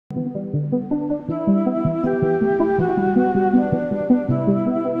Hello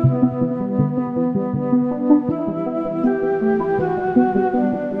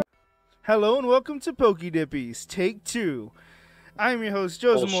and welcome to PokeDippys, Take 2. I'm your host,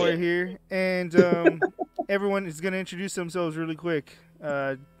 Joe Zamora here, and everyone is going to introduce themselves really quick.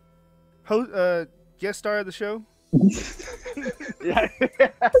 Guest star of the show? Yeah.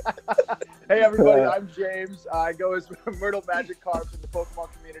 Hey everybody, I'm James. I go as Myrtle Magikarp in the Pokemon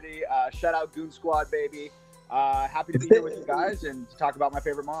community. Shout out Goon Squad, baby. Happy to be here with you guys and to talk about my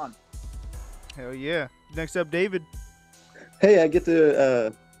favorite Mon. Hell yeah. Next up, David. Hey, I get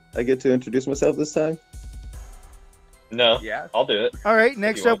to introduce myself this time? No, yeah, I'll do it. All right,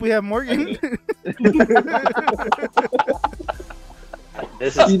 next up we have Morgan.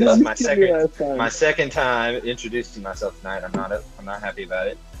 This is my second time introducing myself tonight. I'm not happy about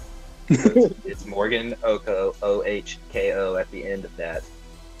it. It's Morgan Oko, OHKO at the end of that.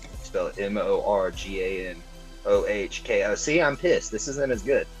 Spell it MORGANOHKO. See, I'm pissed. This isn't as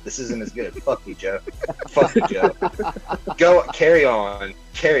good. Fuck you, Joe. Fuck you, Joe. Go, carry on.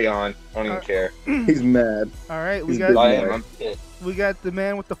 I don't even care. He's mad. All right, I'm pissed. We got the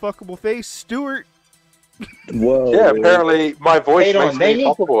man with the fuckable face, Stuart. Whoa. Yeah, apparently my voice makes me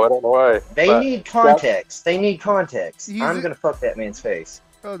fuckable. I don't know why. They need context. He's I'm gonna fuck that man's face.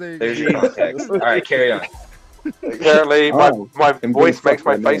 Oh, There's your context. All right, carry on. Apparently my voice makes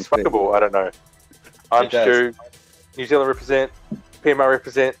my face fuckable. I don't know. I'm Stu. New Zealand represent. PMI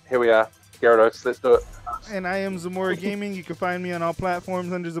represent. Here we are. Gyarados. Let's do it. And I am Zamora Gaming. You can find me on all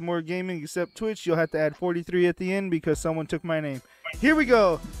platforms under Zamora Gaming except Twitch. You'll have to add 43 at the end because someone took my name. Here we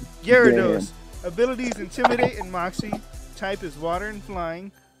go. Gyarados. Damn. Abilities Intimidate and Moxie. Type is Water and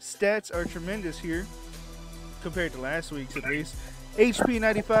Flying. Stats are tremendous here compared to last week's at least. HP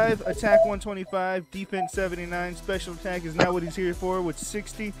 95, Attack 125, Defense 79. Special Attack is not what he's here for with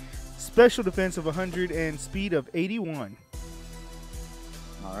 60. Special Defense of 100 and Speed of 81.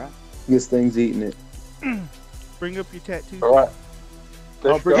 All right. This thing's eating it. Bring up your tattoo. All right.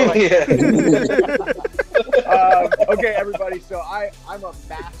 Okay, everybody. So I'm a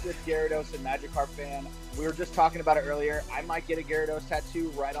massive Gyarados and Magikarp fan. We were just talking about it earlier. I might get a Gyarados tattoo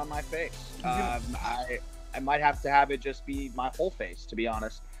right on my face. I might have to have it just be my whole face, to be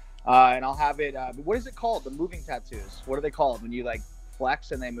honest. And I'll have it. What is it called? The moving tattoos. What are they called when you like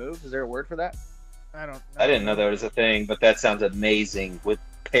flex and they move? Is there a word for that? I didn't know that was a thing, but that sounds amazing.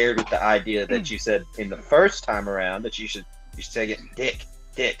 Paired with the idea that you said in the first time around that you should get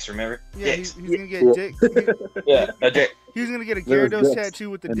dicks. Remember? Yeah, dicks. He's gonna get dick. A dick. He's gonna get a Gyarados tattoo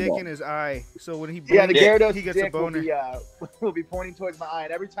with the dick in his eye. So when he blinks, the Gyarados he gets a boner. Will be pointing towards my eye,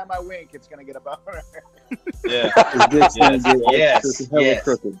 and every time I wink, it's gonna get a boner. Yeah. Yes. He's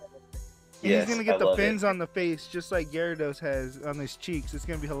gonna get the fins on the face, just like Gyarados has on his cheeks. It's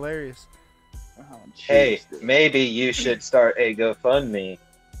gonna be hilarious. Oh, hey, maybe you should start a GoFundMe.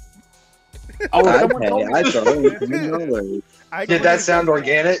 Oh, Did that sound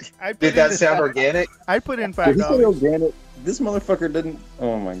organic? Did that sound organic? I put in $5. This motherfucker didn't.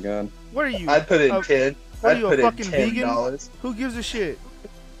 Oh my god. What are you? I'd put in 10. What are you, a fucking vegan? Who gives a shit?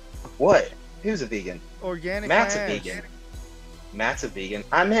 What? Who's a vegan? Organic. Matt's a vegan. Matt's a vegan.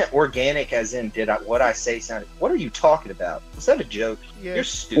 I meant organic as in what I say sounded. What are you talking about? Was that a joke? Yeah. You're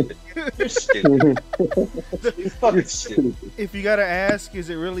stupid. You're stupid. You're fucking stupid. If you gotta ask, is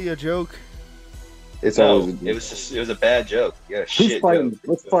it really a joke? It's always a joke. It was a bad joke. Yeah, shit fighting? Joke.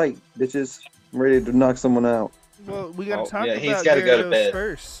 Let's fight, bitches. I'm ready to knock someone out. Well, we gotta talk about he's gotta go to bed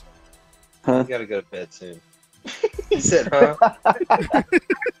first. Huh? He's gotta go to bed soon. He said, huh?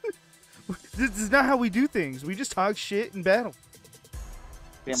 This is not how we do things. We just talk shit and battle.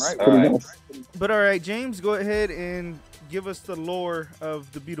 Damn right. All right. But all right, James, go ahead and give us the lore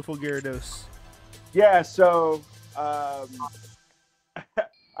of the beautiful Gyarados. Yeah, so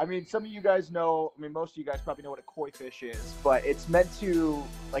I mean, some of you guys know, most of you guys probably know what a koi fish is, but it's meant to,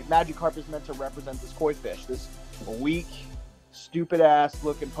 like, Magikarp is meant to represent this koi fish, this weak, stupid-ass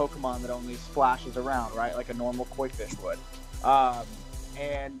looking Pokemon that only splashes around, right, like a normal koi fish would.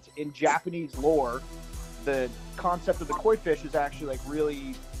 And in Japanese lore, the concept of the koi fish is actually, like,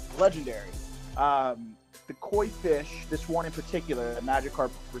 really legendary. The koi fish, this one in particular that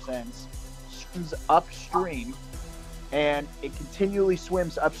Magikarp represents, swims upstream, and it continually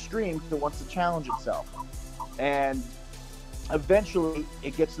swims upstream because it wants to challenge itself. And eventually,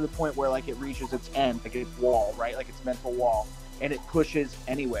 it gets to the point where, like, it reaches its end, like its wall, right? Like its mental wall, and it pushes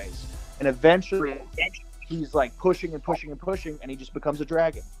anyways. And eventually, he's, like, pushing and pushing and pushing, and he just becomes a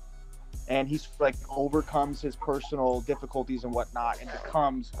dragon. And he's, like, overcomes his personal difficulties and whatnot and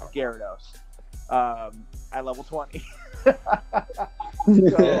becomes Gyarados. at level 20.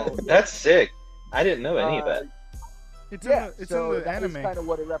 Yeah, that's sick. I didn't know any of that. It's Yeah, in so the that is anime. kind of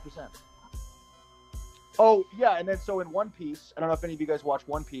what it represents. Oh, yeah, and then so in One Piece, I don't know if any of you guys watch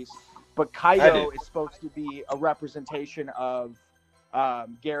One Piece, but Kaido is supposed to be a representation of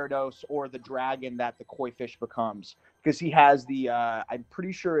Gyarados or the dragon that the koi fish becomes. Because he has the, I'm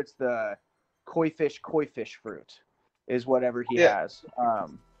pretty sure it's the koi fish fruit is whatever he has.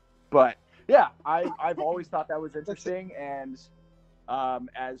 But, yeah, I've always thought that was interesting, and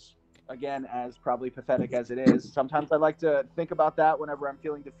as probably pathetic as it is, sometimes I like to think about that whenever I'm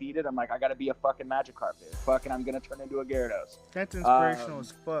feeling defeated. I'm like, I gotta be a fucking Magikarp. Fucking, I'm gonna turn into a Gyarados. That's inspirational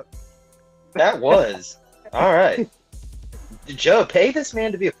as fuck. That was. All right. Joe, pay this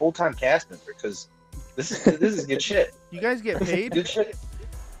man to be a full-time cast member, because this is good shit. You guys get paid? Good shit.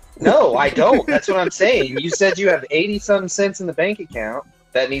 No, I don't. That's what I'm saying. You said you have 80-some cents in the bank account.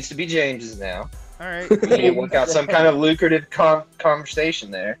 That needs to be James's now. All right. We need to work out some kind of lucrative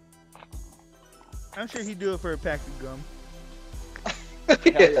conversation there. I'm sure he'd do it for a pack of gum.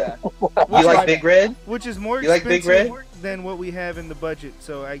 Yeah. You like Big Red? Which is more like Big expensive Red? than what we have in the budget,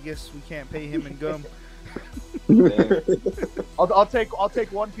 so I guess we can't pay him in gum. I'll take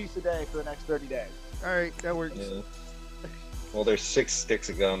 1 piece a day for the next 30 days. All right, that works. Yeah. Well, there's 6 sticks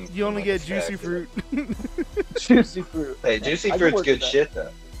of gum. You only get juicy fruit. Juicy fruit. Hey, juicy fruit's good shit,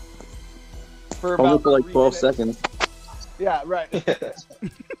 though. Only for like 12 minutes. seconds. Yeah, right.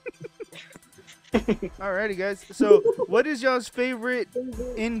 Alrighty, guys. So, what is y'all's favorite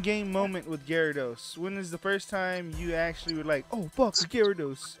in-game moment with Gyarados? When is the first time you actually were like, "Oh fuck,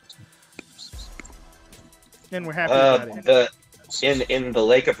 Gyarados"? And we're happy about it. In the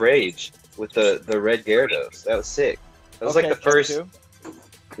Lake of Rage with the red Gyarados. That was sick. That was like the first.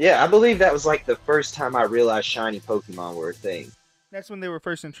 Yeah, I believe that was like the first time I realized shiny Pokemon were a thing. That's when they were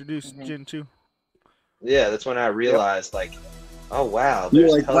first introduced, Gen 2. Yeah, that's when I realized, like, oh wow, You're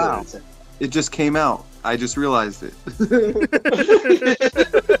there's like, wow. colors. It just came out. I just realized it.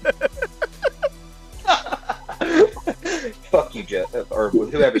 Fuck you, Jeff, or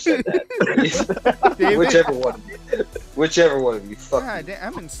whoever said that. Whichever one of you. Fuck. God you.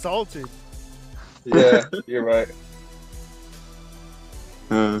 damn, I'm insulted. Yeah, you're right.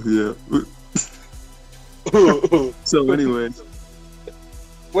 Yeah. So anyway.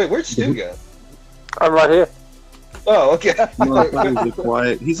 Wait, where'd Stu go? I'm right here. Oh, okay.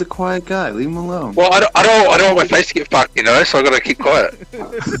 He's a quiet guy. Leave him alone. Well, I don't want my face to get fucked, you know, so I gotta keep quiet.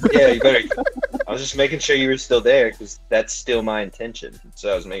 Yeah, you better. I was just making sure you were still there, because that's still my intention.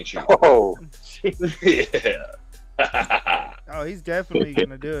 So I was making sure. Oh. Yeah. Oh, he's definitely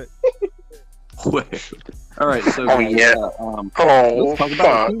gonna do it. All right. So Oh, yeah. let's talk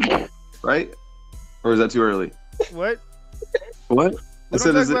about it, right? Or is that too early? What? What? We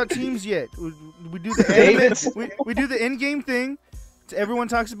don't talk about teams yet. We do the anime, we do the in-game thing. Everyone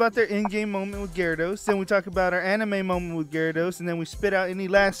talks about their in-game moment with Gyarados. Then we talk about our anime moment with Gyarados, and then we spit out any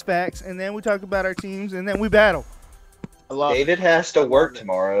last facts, and then we talk about our teams, and then we battle. David has to work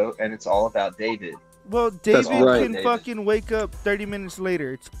tomorrow, and it's all about David. Well, David right, can David. fucking wake up 30 minutes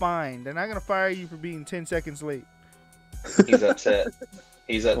later. It's fine. They're not gonna fire you for being 10 seconds late. He's upset.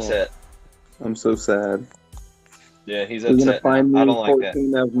 He's upset. I'm so sad. Yeah, he's You're gonna upset. find me I don't like that.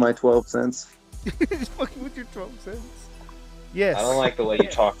 14 of my 12 cents. Just fucking with your 12 cents. Yes. I don't like the way you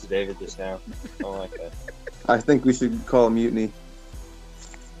talked to David just now. I don't like that. I think we should call a mutiny.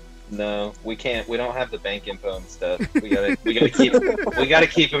 No, we can't. We don't have the bank info and stuff. We gotta keep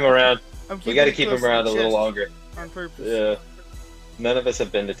him around. We gotta keep him around a little longer. On purpose. Yeah. None of us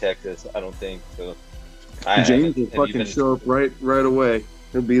have been to Texas, I don't think. So. James will fucking show up right away.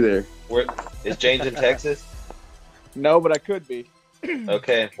 He'll be there. Is James in Texas? No, but I could be.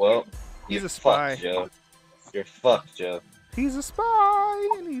 Okay, well, He's you're a spy. fucked, Joe. You're fucked, Joe. He's a spy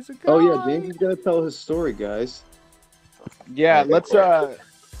and he's a guy. Oh yeah, James is gonna tell his story, guys. Yeah, let's. I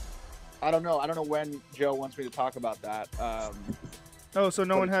don't know when Joe wants me to talk about that. Oh, so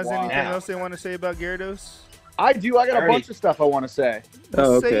no one has anything Now. else they want to say about Gyarados? I do. I got a bunch of stuff I want to say.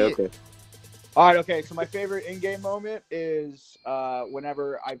 Oh, Say okay, it. okay. All right, okay. So my favorite in-game moment is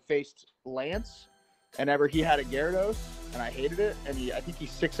whenever I faced Lance, and ever he had a Gyarados, and I hated it, and I think he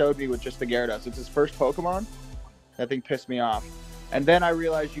 6-0'd me with just the Gyarados. It's his first Pokemon. That thing pissed me off. And then I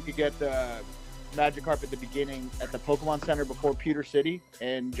realized you could get the Magikarp at the beginning at the Pokemon Center before Pewter City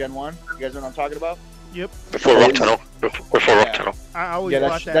in Gen 1. You guys know what I'm talking about? Yep. Before Rock Tunnel. Before Rock Tunnel. I always Yeah,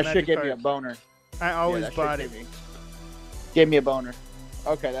 bought that that shit gave me a Magikarp. boner. I always Yeah, that bought shit it. gave me a boner.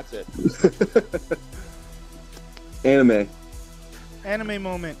 Okay, that's it. Anime. Anime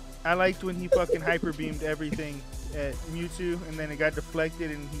moment. I liked when he fucking hyper beamed everything at Mewtwo, and then it got deflected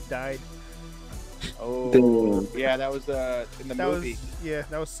and he died. Oh, Damn. yeah, that was in the movie.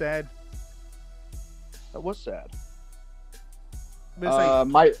 That was sad. That was sad. But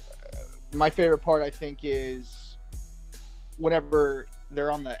it's like, My favorite part, I think, is whenever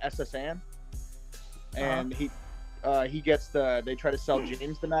they're on the SSN, and he gets they try to sell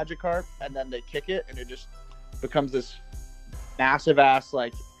James the Magikarp, and then they kick it, and it just becomes this massive ass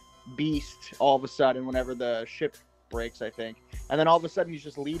like beast all of a sudden whenever the ship breaks, I think. And then all of a sudden he's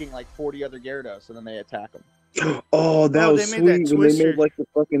just leading like 40 other Gyarados, and then they attack him. Oh, that was they made that sweet when they twister. made like the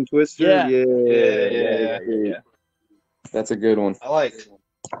fucking twister. Yeah. That's a good one. I liked.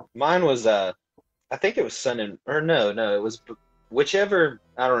 Mine was I think it was Sun and no, it was whichever.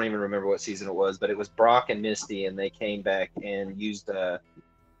 I don't even remember what season it was, but it was Brock and Misty, and they came back and used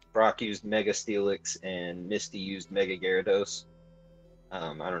Brock used Mega Steelix and Misty used Mega Gyarados. I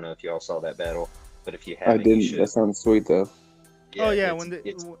don't know if y'all saw that battle, but if you haven't, I didn't. you should. That sounds sweet though. Yeah, when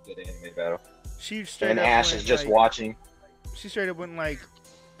it's a good anime battle. She straight And up Ash went, is just like, watching. She straight up went like,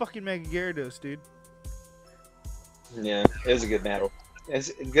 fucking Mega Gyarados, dude. Yeah, it was a good battle. It's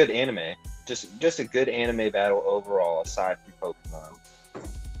a good anime. Just a good anime battle overall, aside from Pokemon.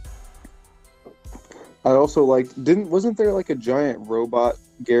 I also liked. Wasn't there like a giant robot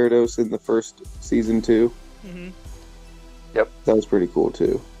Gyarados in the first season too? Mm-hmm. Yep. That was pretty cool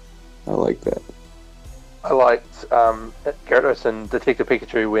too. I like that. I liked Gyarados and Detective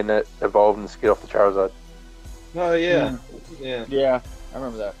Pikachu when it evolved and scared off the Charizard. Oh yeah, yeah. Yeah, I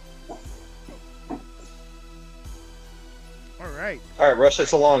remember that. All right. All right, rush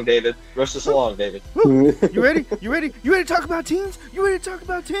us along, David. Rush us along, David. Woo. You ready? You ready? You ready to talk about teams? You ready to talk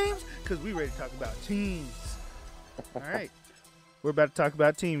about teams? Because we ready to talk about teams. All right. We're about to talk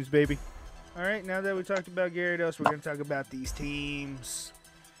about teams, baby. All right, now that we talked about Gyarados, we're going to talk about these teams.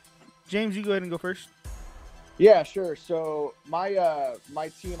 James, you go ahead and go first. Yeah, sure. So my my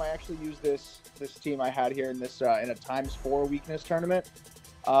team, I actually used this team I had here in this in a ×4 weakness tournament.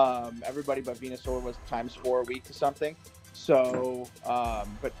 Everybody but Venusaur was ×4 weak to something. So,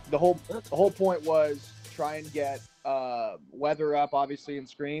 but the whole point was try and get weather up, obviously, in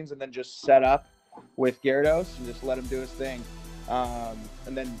screens, and then just set up with Gyarados and just let him do his thing. And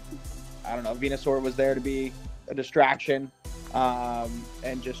then, I don't know, Venusaur was there to be a distraction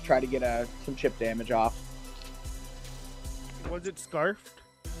and just try to get some chip damage off. Was it Scarfed?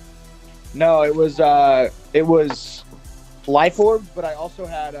 No, it was Life Orb, but I also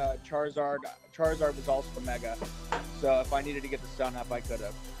had Charizard. Charizard was also a Mega, so if I needed to get the stun up, I could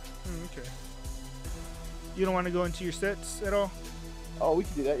have. Okay. You don't want to go into your sets at all? Oh, we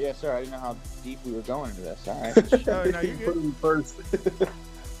could do that. Yeah, sorry. I didn't know how deep we were going into this. All right. No, you're good. First.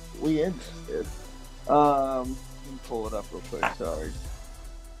 We in this, dude. Let me pull it up real quick. Sorry.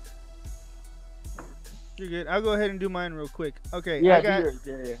 You're good. I'll go ahead and do mine real quick. Okay. Yeah,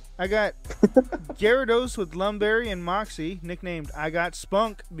 I got Gyarados with Lumberry and Moxie, nicknamed I Got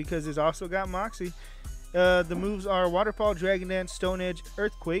Spunk because it's also got Moxie. The moves are Waterfall, Dragon Dance, Stone Edge,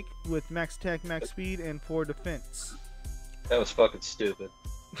 Earthquake with max attack, max speed, and 4 defense. That was fucking stupid.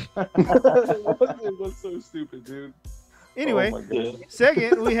 It was so stupid, dude. Anyway,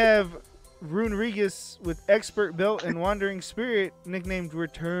 second we have Runerigus with Expert Belt and Wandering Spirit, nicknamed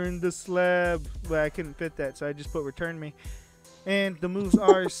Return the Slab. But I couldn't fit that, so I just put Return Me. And the moves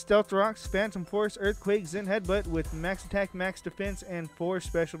are Stealth Rocks, Phantom Force, Earthquake, Zen Headbutt with max attack, max defense, and 4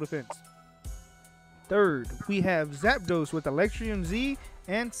 special defense. Third, we have Zapdos with Electrium Z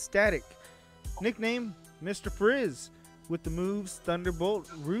and Static, nickname Mr. Frizz, with the moves Thunderbolt,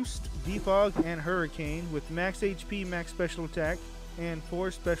 Roost, Defog, and Hurricane with max HP, max special attack, and 4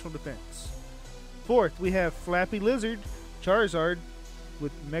 special defense. Fourth, we have Flappy Lizard, Charizard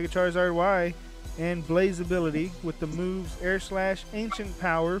with Mega Charizard Y, and Blaze ability with the moves Air Slash, Ancient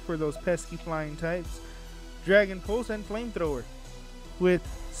Power for those pesky flying types, Dragon Pulse, and Flamethrower with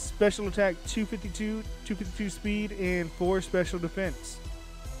special attack 252, 252 speed, and 4 special defense.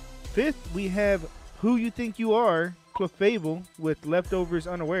 Fifth, we have Who You Think You Are, Clefable with Leftovers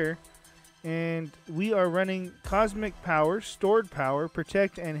Unaware, and we are running Cosmic Power, Stored Power,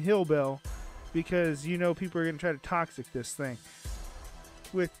 Protect, and Heal Bell because you know people are going to try to toxic this thing.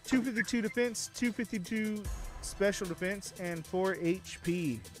 With 252 defense, 252 special defense, and 4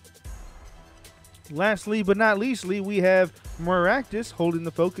 HP. Lastly, but not leastly, we have Maractus holding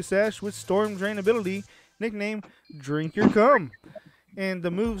the Focus Sash with Storm Drain ability, nickname Drink Your Cum. And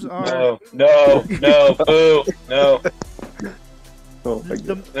the moves are... No, boo, no. Oh my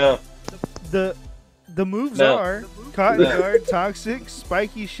God. The moves are Cotton Guard, Toxic,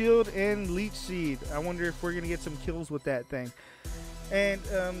 Spiky Shield, and Leech Seed. I wonder if we're going to get some kills with that thing. And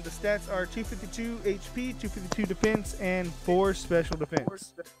the stats are 252 HP, 252 defense, and 4 special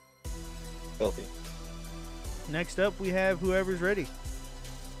defense. Filthy. Next up, we have whoever's ready.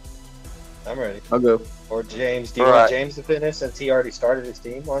 I'm ready. I'll go. Or James. Do you want James to finish since he already started his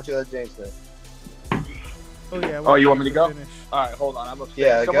team? Why don't you let James finish? Oh, yeah. Oh, you want me to go? Finish. All right, hold on. I'm upstairs.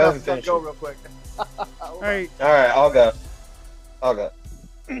 Yeah, Someone go else and gotta finish go it. real quick. All right. All right, I'll go. All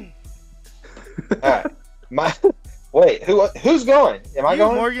right. Wait, who's going? Am I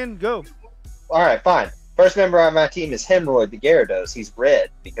going? Morgan, go. All right, fine. First member on my team is Hemorrhoid, the Gyarados. He's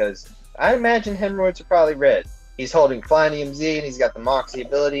red because I imagine Hemorrhoids are probably red. He's holding Flying EMZ and he's got the Moxie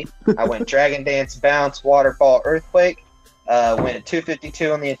ability. I went Dragon Dance, Bounce, Waterfall, Earthquake. Went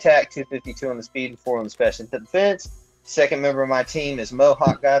 252 on the attack, 252 on the speed, and 4 on the special defense. Second member of my team is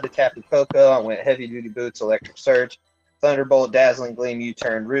Mohawk Guy, the Tapu Koko. I went Heavy Duty Boots, Electric Surge, Thunderbolt, Dazzling Gleam,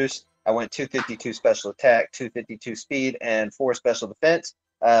 U-Turn, Roost. I went 252 special attack, 252 speed, and 4 special defense.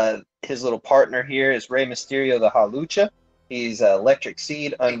 His little partner here is Rey Mysterio, the Halucha. He's Electric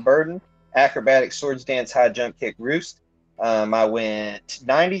Seed, Unburden, Acrobatic, Swords Dance, High Jump Kick, Roost. I went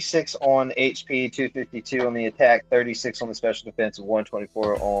 96 on HP, 252 on the attack, 36 on the special defense, and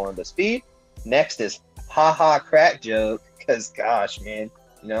 124 on the speed. Next is Haha Crack Joke, because gosh, man,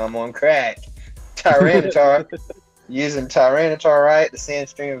 you know I'm on crack. Tyranitar. Using Tyranitar right, the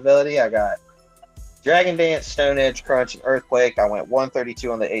Sandstream ability, I got Dragon Dance, Stone Edge, Crunch, and Earthquake. I went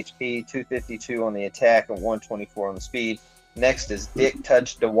 132 on the HP, 252 on the attack, and 124 on the speed. Next is Dick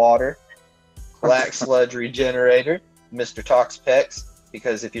Touch the Water, Black Sludge Regenerator, Mr. Toxpex,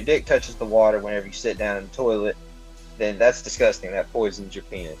 because if your dick touches the water whenever you sit down in the toilet, then that's disgusting. That poisons your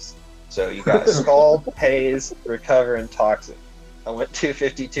penis. So you got Scald, Haze, Recover, and Toxic. I went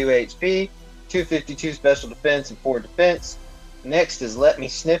 252 HP, 252 special defense, and 4 defense. Next is Let Me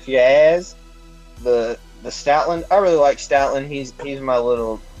Sniff Your Ass, the Stoutland. I really like Stoutland. He's my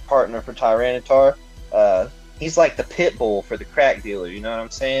little partner for Tyranitar. He's like the pit bull for the crack dealer. You know what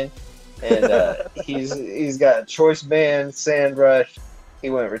I'm saying? And he's got Choice Band, Sand Rush. He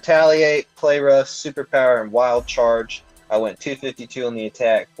went Retaliate, Play Rough, Superpower, and Wild Charge. I went 252 on the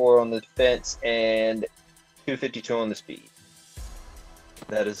attack, 4 on the defense, and 252 on the speed.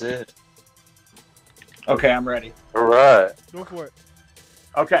 That is it. Okay, I'm ready. All right. Go for it.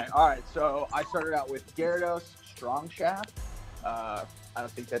 Okay, all right. So I started out with Gyarados, Strong Shaft. I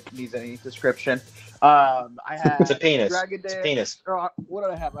don't think that needs any description. I had It's a penis. Dragon It's a Dance. penis. What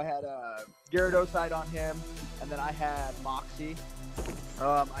did I have? I had Gyarados on him, and then I had Moxie.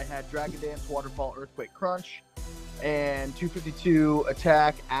 I had Dragon Dance, Waterfall, Earthquake, Crunch, and 252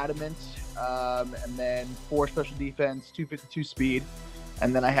 attack, Adamant, and then 4 special defense, 252 speed.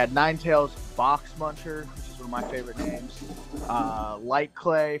 And then I had Ninetales, Box Muncher, which is one of my favorite names. Light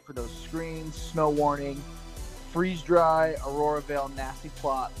Clay for those screens, Snow Warning, Freeze Dry, Aurora Veil, Nasty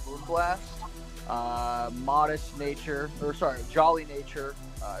Plot, Moon Blast, Jolly Nature,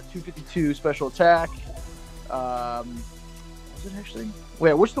 252 special attack. Was it actually?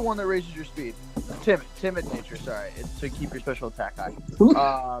 Wait, what's the one that raises your speed? Timid Nature, sorry. It's to keep your special attack high.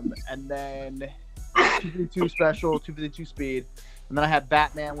 And then 252 special, 252 speed. And then I had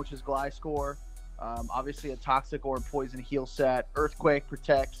Batman, which is Gliscor. Obviously a Toxic or Poison heal set. Earthquake,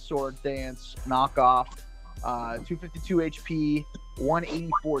 Protect, Sword Dance, Knockoff. 252 HP,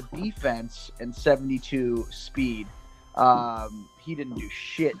 184 defense, and 72 speed. He didn't do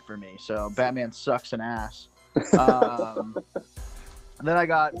shit for me, so Batman sucks an ass. And then I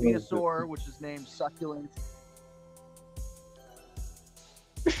got Venusaur, which is named Succulent.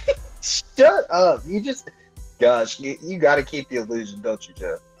 Shut up. Gosh, you got to keep the illusion, don't you,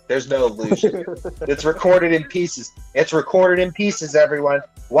 Joe? There's no illusion. It's recorded in pieces. It's recorded in pieces, everyone.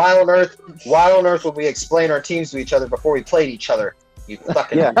 Why on earth would we explain our teams to each other before we played each other? You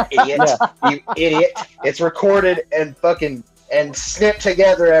fucking idiot. Yeah. You idiot. It's recorded and snipped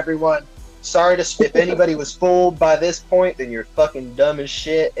together, everyone. Sorry if anybody was fooled by this point, then you're fucking dumb as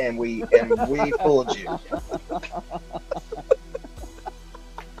shit, and we fooled you.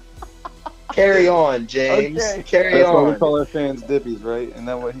 Carry on, James. Okay. Carry on. That's why we call our fans Dippies, right? Isn't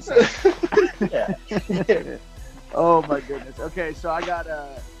that what he said? Yeah. Oh my goodness. Okay, so I got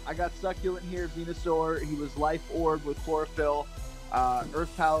Succulent here, Venusaur. He was Life Orb with Chlorophyll,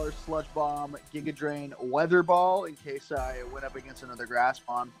 Earth Power, Sludge Bomb, Giga Drain, Weather Ball in case I went up against another Grass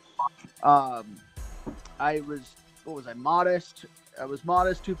Bomb. I was modest. I was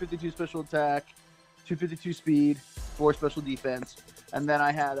modest, 252 special attack, 252 speed, 4 special defense. And then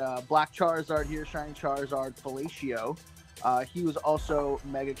I had Black Charizard here, Shiny Charizard, Fellatio. He was also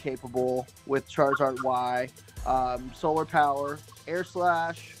mega capable with Charizard Y, Solar Power, Air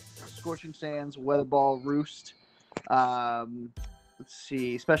Slash, Scorching Sands, Weather Ball, Roost. Let's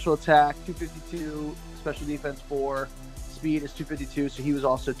see, special attack 252, special defense 4, speed is 252, so he was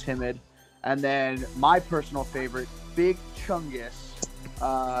also timid. And then my personal favorite, Big Chungus,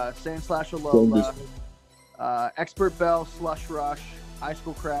 Sand/Alola, Expert Bell, Slush Rush,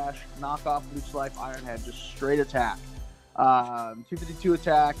 Icicle Crash, Knockoff, Leech Life, Iron Head, just straight attack. 252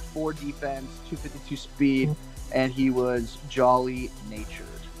 attack, 4 defense, 252 speed, and he was jolly natured.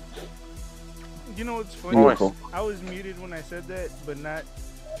 You know what's funny? Beautiful. I was muted when I said that, but not.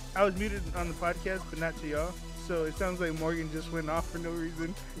 I was muted on the podcast, but not to y'all. So it sounds like Morgan just went off for no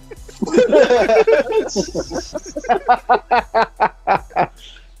reason.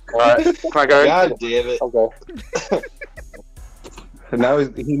 Alright, can I go? God damn it. Okay. And now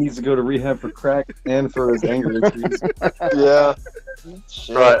he needs to go to rehab for crack and for his anger issues. Yeah.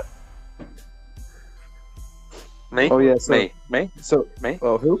 Right. Me? Oh yeah, so, Me? So Me?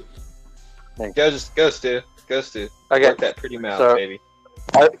 Oh, who? Go, Stu. Go, Stu. Okay. Work that pretty mouth, So- baby.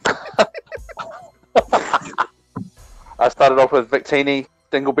 I started off with Victini,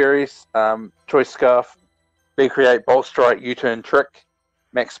 Dingleberries, Choice Scarf, B-Create, Bolt Strike, U-Turn Trick,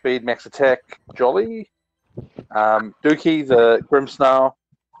 Max Speed, Max Attack, Jolly, Dookie, the Grimmsnarl.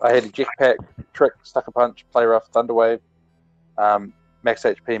 I had a Jetpack, Trick, Sucker Punch, Play Rough, Thunderwave, Max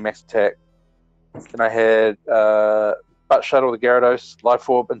HP, Max Attack. Then I had Butt Shuttle, the Gyarados, Life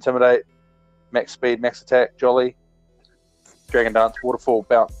Orb, Intimidate, Max Speed, Max Attack, Jolly, Dragon Dance, Waterfall,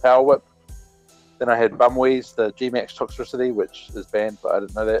 Bounce, Power Whip. Then I had Bumweeze, the G-Max Toxicity, which is banned, but I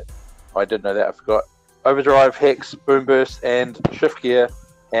didn't know that. Oh, I did know that, I forgot. Overdrive, Hex, Boom Burst, and Shift Gear.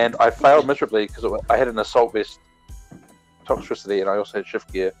 And I failed miserably because I had an Assault Vest Toxicity, and I also had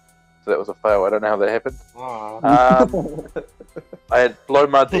Shift Gear. So that was a fail. I don't know how that happened. I had Blow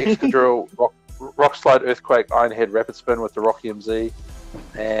Mud, the Excadrill, Rock Slide, Earthquake, Ironhead, Rapid Spin with the Rocky MZ.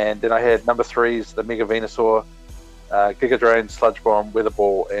 And then I had number 3s, the Mega Venusaur, Giga Drain, Sludge Bomb, Weather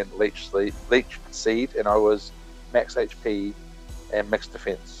Ball, and Leech Seed. And I was max HP and mixed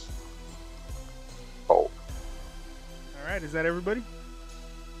defense. All right, is that everybody?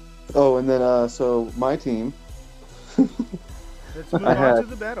 Oh, and then so my team. Let's move on to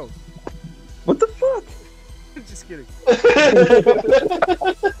the battles. What the fuck? Just kidding.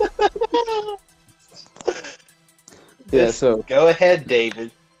 Yeah, so Go ahead,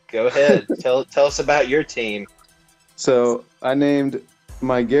 David. Go ahead. Tell us about your team. So I named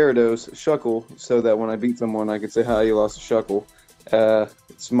my Gyarados Shuckle so that when I beat someone, I could say, "Hi, you lost a Shuckle."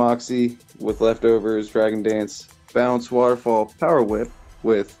 It's Moxie with Leftovers, Dragon Dance, Bounce, Waterfall, Power Whip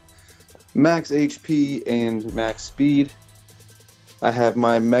with max HP and max speed. I have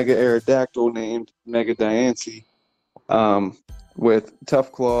my Mega Aerodactyl named Mega Diancie with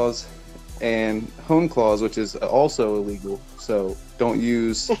Tough Claws and Hone Claws, which is also illegal. So don't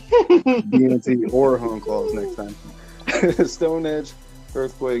use Diancie or Hone Claws next time. Stone Edge,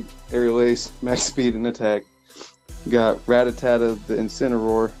 Earthquake, Aerial Ace, max speed and attack. Got Rattata the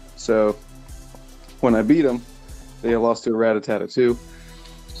Incineroar, so when I beat them, they lost to a Rattata too.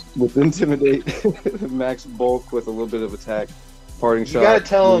 With Intimidate, max bulk with a little bit of attack. Parting shot. You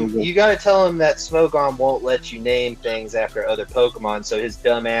gotta tell him that Smogon won't let you name things after other Pokemon, so his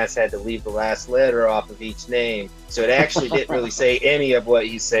dumb ass had to leave the last letter off of each name. So it actually didn't really say any of what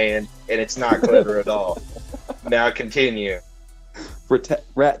he's saying, and it's not clever at all. Now continue.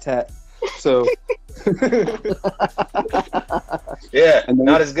 Rat-tat. So yeah, and then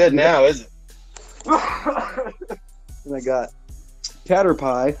not as good now, is it? And I got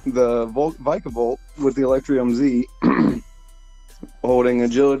Caterpie, the Vikavolt with the Electrium Z, holding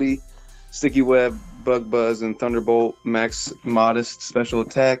Agility, Sticky Web, Bug Buzz, and Thunderbolt, max modest special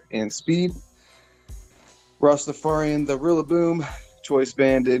attack and speed. Rastafarian, the Rillaboom, Choice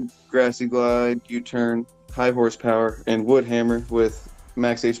Banded, Grassy Glide, U-Turn, High Horsepower, and Woodhammer with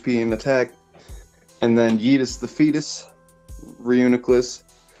max HP and attack. And then Yeetus the Fetus, Reuniclus,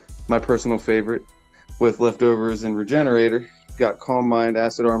 my personal favorite, with Leftovers and Regenerator. Got Calm Mind,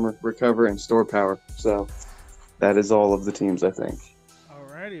 Acid Armor, Recover, and Store Power. So that is all of the teams, I think.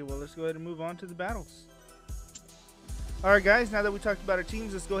 Alrighty, well, let's go ahead and move on to the battles. Alright, guys, now that we talked about our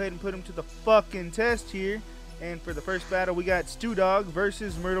teams, let's go ahead and put them to the fucking test here. And for the first battle, we got Stewdog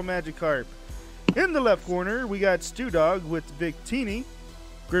versus Myrtle Magikarp. In the left corner, we got Stewdog with Victini,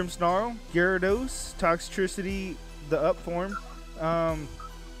 Grimmsnarl, Gyarados, Toxtricity, the up form,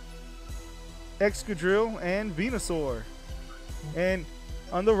 Excadrill, and Venusaur. And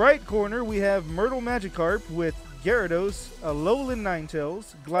on the right corner, we have Myrtle Magikarp with Gyarados, Alolan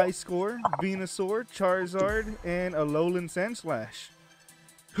Ninetales, Gliscor, Venusaur, Charizard, and Alolan Sandslash.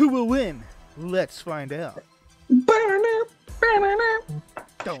 Who will win? Let's find out.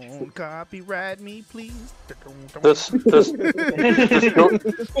 Don't copyright me, please. This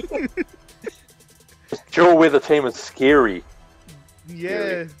dual weather team is scary.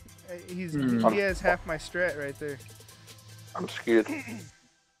 Yeah, He has half my strat right there. I'm scared.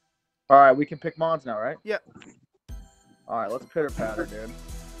 All right, we can pick Mons now, right? Yep. All right, let's pitter patter, dude.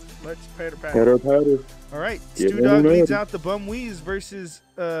 Let's patter. Patter. All right, Get Stu Dog ready. leads out the Bumweeze versus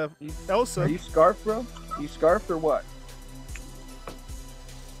Elsa. Are you scarfed, bro? You scarfed or what?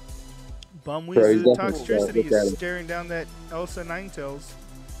 Bumweeze's Bro, he's toxicity definitely is staring down that Elsa Ninetales.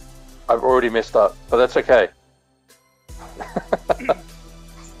 I've already messed up, but that's okay.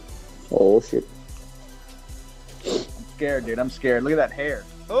 Oh shit. I'm scared, dude. I'm scared. Look at that hair.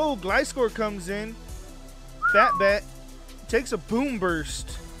 Oh, Gliscor comes in. Fat Bet takes a boom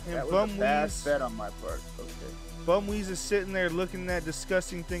burst. And That was a bad Bumweeze bet on my part. Okay. Bumweeze is sitting there looking that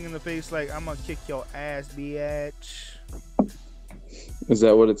disgusting thing in the face like, I'm gonna kick your ass, bitch. Is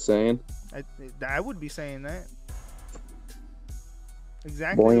that what it's saying? I would be saying that.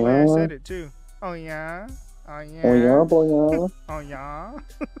 Exactly the way I said it, too. Oh, yeah? Oh, yeah? Boing. Oh, yeah?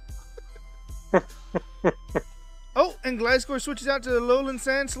 Oh, and Gliscor switches out to the Lowland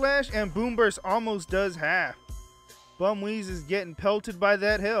Sand Slash, and Boom Burst almost does half. Bumweeze is getting pelted by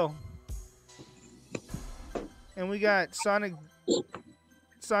that hell. And we got Sonic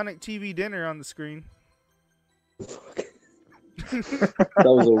TV Dinner on the screen. That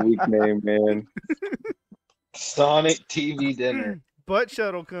was a weak name, man. Sonic TV Dinner. Butt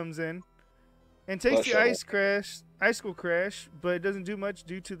Shuttle comes in and takes Butt the Shuttle. Icicle Crash, but it doesn't do much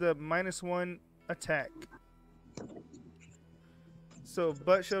due to the -1 attack. So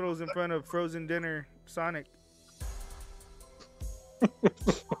Butt Shuttle's in front of Frozen Dinner Sonic.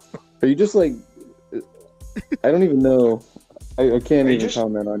 Are you just like? I don't even know. I can't even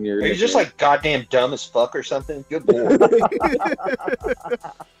comment on your. Are you just like goddamn dumb as fuck or something? Good lord.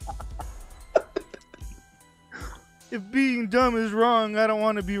 If being dumb is wrong, I don't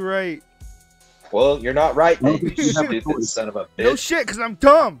want to be right. Well, you're not right, then, you stupid son of a bitch. No shit, because I'm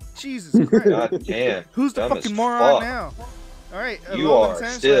dumb. Jesus Christ. God damn. Who's the Dumb fucking as moron fuck. now? All right, You Lowland are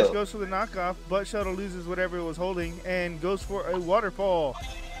Sand still. Slash goes for the knockoff. Butt Shuttle loses whatever it was holding and goes for a waterfall.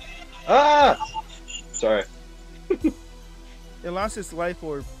 Ah! Sorry. It lost its life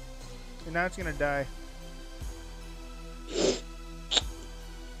orb, and now it's gonna die.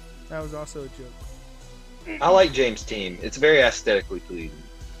 That was also a joke. I like James' team. It's very aesthetically pleasing.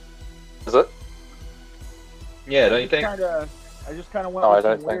 Is it? Yeah, don't you think? I just kind of went No, with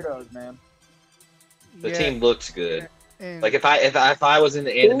I some don't think- weirdos, man. The team looks good. And Like if I was in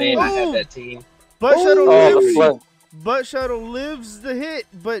the anime and I Ooh. had that team, Butt Shuttle Oh, the lives. flint. Butt Shuttle lives the hit,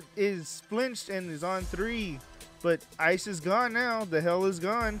 but is flinched and is on 3. But ice is gone now. The hell is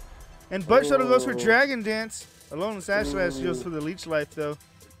gone. And Butt Shuttle goes for Dragon Dance. Alone with Sash Slash goes for the Leech Life, though.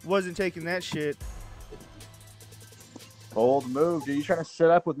 Wasn't taking that shit. Bold move, dude. You trying to sit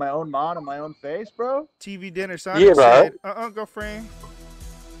up with my own mon in my own face, bro? TV Dinner Sonic Yeah, bro. said, girlfriend.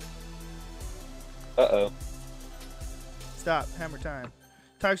 uh-oh. Stop. Hammer time.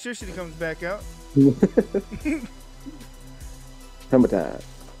 Toxicity comes back out. Hammer time.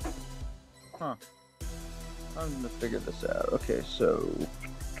 Huh. I'm gonna figure this out. Okay, so.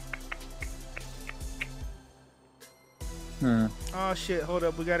 Oh, shit. Hold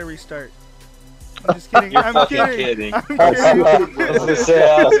up. We got to restart. I'm just kidding. You're I'm fucking kidding. kidding. I'm I kidding. was gonna say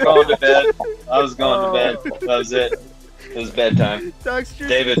I was going to bed. I was going to bed. That was it. It was bedtime. Toxicity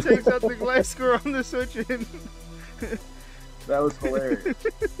David. takes out the Gliscor on the switch in. That was hilarious.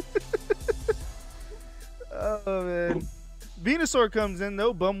 Oh, man. Venusaur comes in,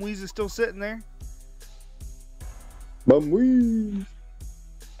 though. Bumweeze is still sitting there. Bumweeze.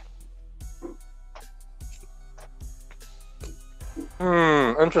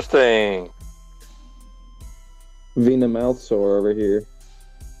 Interesting. Vena mouth sore over here.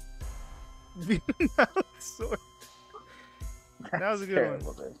 Venusaur. That was a good one.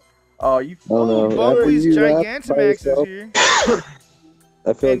 Terrible, dude. Oh, you. Oh no! After Bumweeze you laugh by Gigantamax is yourself, here.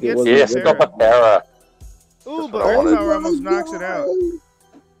 I feel like And it gets wasn't. Yes, Sarah. good. got the error. Ooh, That's but what I Earth wanted. Power almost knocks it out.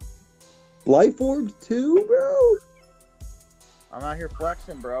 Life orb too, bro. I'm out here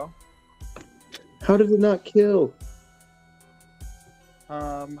flexing, bro. How did it not kill?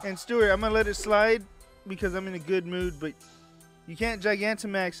 And Stuart, I'm gonna let it slide because I'm in a good mood, but you can't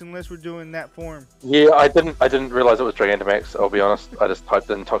Gigantamax unless we're doing that form. Yeah, I didn't realize it was Gigantamax. I'll be honest. I just typed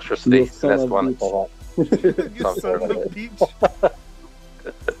in Toxicity, You and son that's of the one a that came up. You son of a peach.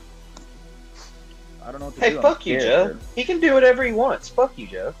 I don't know what to Hey, do. I'm fuck you, scared, Joe. He can do whatever he wants. Fuck you,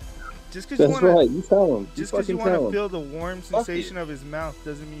 Joe. Just because you That's want right. to, You tell him. just You because you fucking want tell to him. feel the warm Fuck sensation of his mouth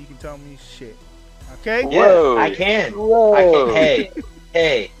doesn't mean you can tell me shit. Okay? Whoa. Yeah, I can. Whoa. I can.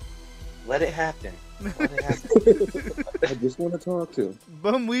 Hey, let it happen. Let it happen. I just want to talk to him.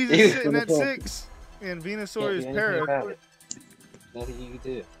 Bumweeze Dude. is sitting at 6, and Venusaur is Can't do anything para. about it. Nothing you can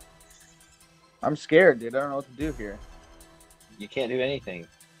do. I'm scared, dude. I don't know what to do here. You can't do anything.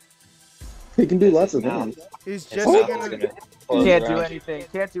 He can do lots of His mouth- things. Is his Jesse mouth is gonna? gonna close Can't do around you. anything.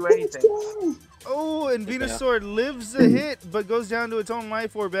 Can't do anything. Oh, and Yeah. Venusaur lives the hit, but goes down to its own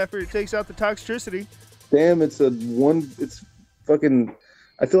life orb after it takes out the toxicity. Damn, it's fucking.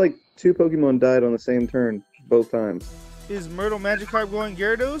 I feel like 2 Pokemon died on the same turn both times. Is Myrtle Magikarp going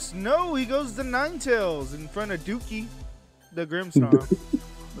Gyarados? No, he goes the Ninetales in front of Dookie, the Grimmsnarl.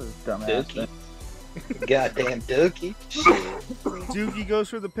 This dumbass. Dookie. Goddamn Dookie. Shit. Dookie goes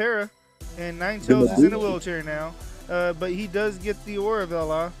for the Para, and Ninetales is in a wheelchair now. But he does get the Auravel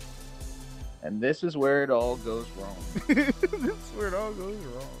off. And this is where it all goes wrong. That's where it all goes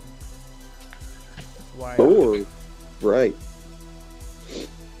wrong. Why? Or, right.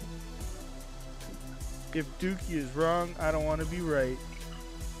 If Dookie is wrong, I don't want to be right.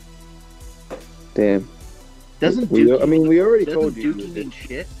 Damn. Doesn't We already doesn't told you. Dookie mean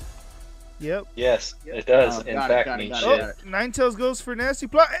shit? Yep. Yes, it does. Oh, in got it, fact, got it, mean got it, shit. got it. Ninetales goes for Nasty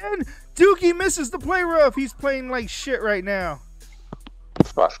Plot, and Dookie misses the play rough. He's playing like shit right now.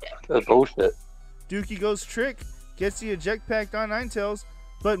 Fuck. That's bullshit. Dookie goes Trick, gets the eject pact on Ninetales,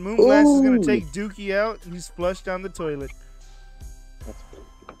 but Moonblast is going to take Dookie out, and he's flushed down the toilet.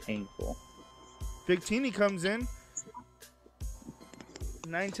 That's painful. Victini comes in.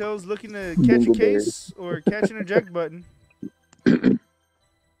 Ninetales looking to catch a case or catch an eject button.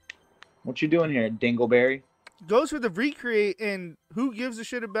 What you doing here, Dingleberry? Goes for the recreate, and who gives a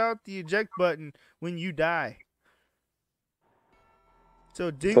shit about the eject button when you die?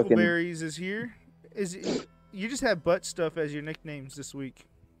 So Dingleberries is here. You just have butt stuff as your nicknames this week.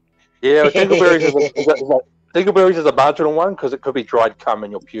 Yeah, Dingleberries is a marginal one because it could be dried cum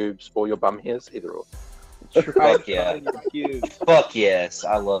in your pubes or your bum hairs, either or. Fuck yeah. Fuck yes.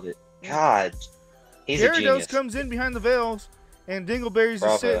 I love it. God. He's a Gyarados genius. comes in behind the veils, and Dingleberries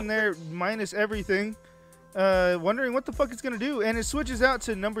Bravo. is sitting there minus everything, wondering what the fuck it's going to do. And it switches out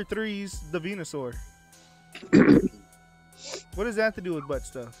to number 3's, the Venusaur. What does that have to do with butt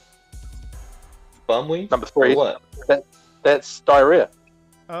stuff? Bumweed? Number 3. Or what? That's diarrhea.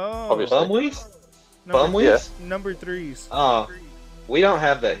 Oh, Obviously. Bumweeds? number, Bumweeds? number 3's. Oh. We don't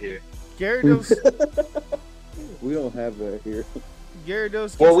have that here. Gyarados, We don't have that here. Gyarados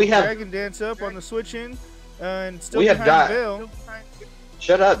gets Well, we the have- Dragon Dance up on the switch in, and still We have behind the di- veil.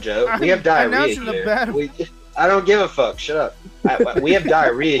 Shut up, Joe. We have I'm diarrhea announcing the here. battle. I don't give a fuck. Shut up. We have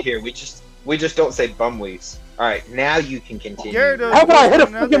diarrhea here. We just don't say bumweeds. All right, now you can continue. Gyarados How about I goes hit a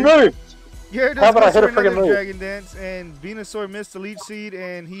for freaking another- move? Gyarados How about I goes hit for a friggin' another move? Dragon Dance, and Venusaur missed the leech seed,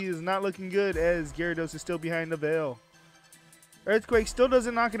 and he is not looking good as Gyarados is still behind the veil. Earthquake still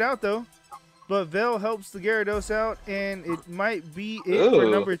doesn't knock it out, though. But Veil helps the Gyarados out, and it might be it for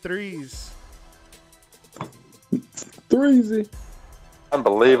Ooh. number 3's. 3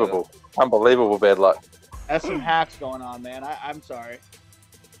 Unbelievable. Unbelievable bad luck. That's some hacks going on, man. I'm sorry.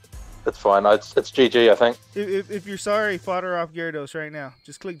 It's fine. It's GG, I think. If you're sorry, fodder off Gyarados right now.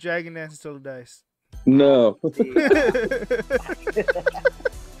 Just click Dragon Dance until it dies. No.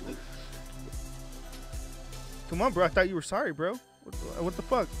 Come on, bro. I thought you were sorry, bro. What the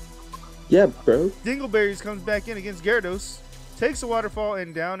fuck? Yeah, bro. Dingleberries comes back in against Gyarados, takes a waterfall,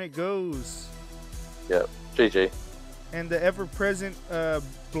 and down it goes. Yep. GG. And the ever-present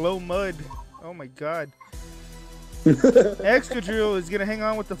blow mud. Oh my god. Excadrill is gonna hang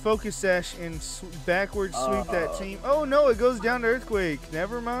on with the focus sash and backwards sweep that team. Oh no, it goes down to Earthquake.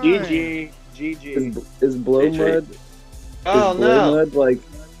 Never mind. GG. Is blow GG. mud? Oh is blow no! mud like?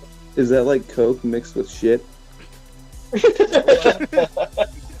 Is that like Coke mixed with shit? That's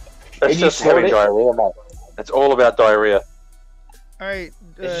you just snort having it? diarrhea, mate. It's all about diarrhea. All right,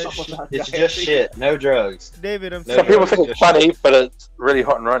 It's just shit. No drugs. David, I'm No, Some sorry. people think it's funny, but it's really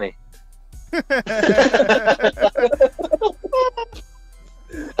hot and runny.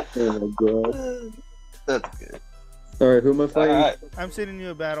 Oh my god. That's good. All right, who am I All fighting? right. I'm sending you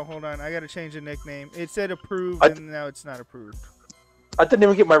a battle. Hold on, I gotta change the nickname. It said approved, I- and now it's not approved. I didn't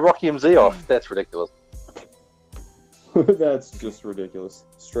even get my Rocky MZ off. That's ridiculous. That's just ridiculous.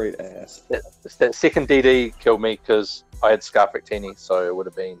 Straight ass. That second DD killed me because I had Scarf Victini, so it would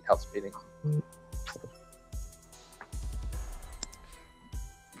have been health speeding.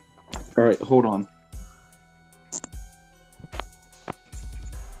 All right, hold on.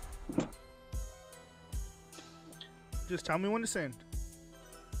 Just tell me when to send.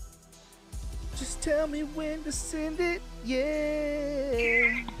 Just tell me when to send it.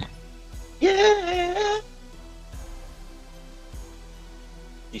 Yeah. Yeah.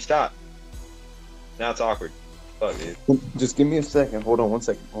 You stop. Now it's awkward. Fuck, dude. Just give me a second. Hold on one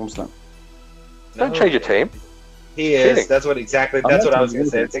second. Almost done. Don't change your team. He is. Kidding. That's what I was gonna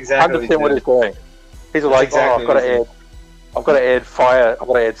say. It's exactly 100% what he's doing. He's like, exactly I've got to add fire. I've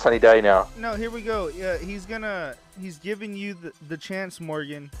got to add sunny day now. No, here we go. Yeah, he's giving you the chance,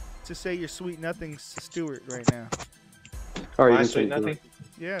 Morgan, to say your sweet nothings to Stuart right now. All right, My you sweet can nothing.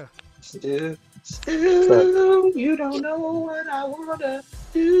 Yeah. Still, you don't know what I wanna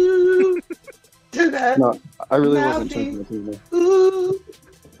do to that. No, I really wasn't Mouthy. checking that either. Ooh,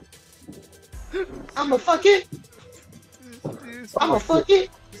 I'ma fuck it. I'ma fuck it.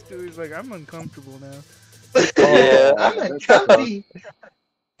 Stewie's like, I'm uncomfortable now. Yeah. I'm uncomfy.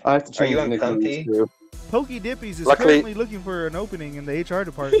 I have to Are change you the nicknames uncomfy? too. PokeDippys is Luckily- currently looking for an opening in the HR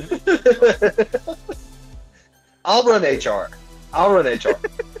department. I'll run HR.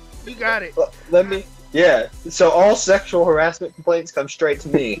 You got it. Let me. Yeah. So all sexual harassment complaints come straight to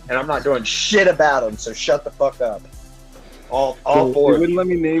me, and I'm not doing shit about them. So shut the fuck up. All So four. it of wouldn't you. let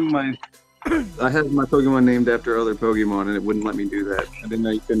me name my. I had my Pokemon named after other Pokemon, and it wouldn't let me do that. I didn't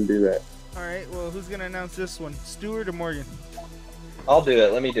know you couldn't do that. All right. Well, who's gonna announce this one? Stuart or Morgan? I'll do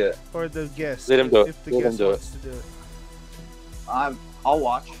it. Let me do it. Or the guest? Let him do it. If the Let him guest do it. wants to do it. I'll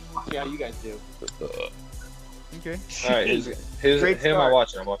watch. See how you guys do. Okay. All right. Who Great am I start.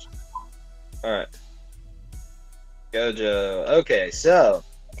 watching? I'm watching. All right. Gojo. Okay. So,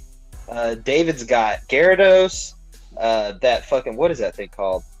 David's got Gyarados. That fucking what is that thing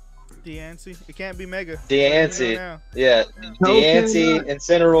called? Deancey. It can't be Mega. Deancey. You know now. Yeah. Deancey,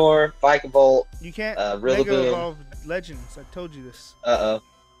 Incineroar, Vikavolt. You can't Rillaboom. Mega evolve Legends. I told you this.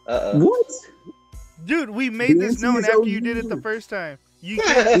 What? Dude, we made this Deancey known is after you did it OU. the first time. You The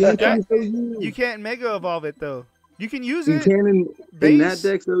can't, answer is OU. you can't Mega evolve it though. You can use You it. can in Base. that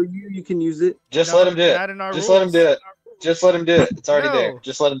Dex OU. You can use it. Just No, let him do it. Not in our Just rules. let him do it. Just let him do it. It's already No. there.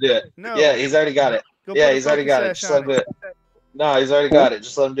 Just let him do it. No. Yeah, he's already got it. Go Yeah, put a he's already got it. focus Just sash let him on do it. No, he's already got it.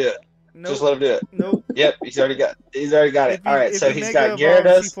 Just let him do it. Nope. Just let him do it. Nope. Yep, he's already got it. If All right, if so he he's Mega got evolves, he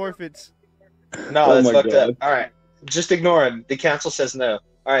Gyarados. forfeits. No, Oh that's my fucked God. up. All right, just ignore him. The council says no.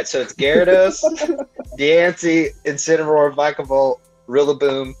 All right, so it's Gyarados, Deancey, Incineroar, Vikavolt,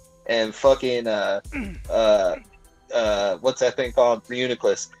 Rillaboom, and fucking what's that thing called?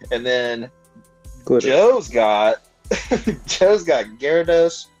 Reuniclus. And then Glitter. Joe's got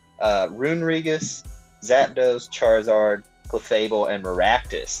Gyarados, Runerigus, Zapdos, Charizard, Clefable, and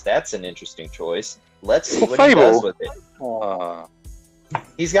Maractus. That's an interesting choice. Let's see what he does with it.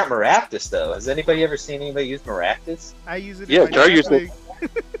 He's got Maractus though. Has anybody ever seen anybody use Maractus? I use it. Yeah, in my Joe used Draft it.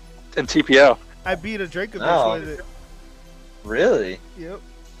 League. And TPL. I beat a Dracovish Oh. with it. Really? Yep.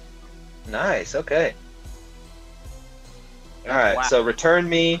 Nice. Okay. All right. Wow. So return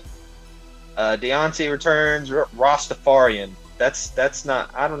me. Deontay returns Rastafarian. That's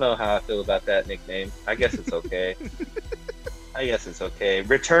not. I don't know how I feel about that nickname. I guess it's okay.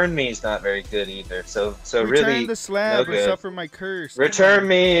 Return me is not very good either. So Return really, the slab no or good. suffer my curse. Come Return on.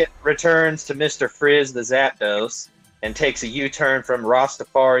 me returns to Mr. Frizz the Zapdos and takes a U-turn from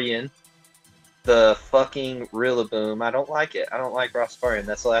Rastafarian, the fucking Rillaboom. I don't like it. I don't like Rastafarian.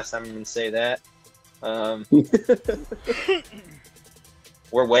 That's the last time I'm gonna say that.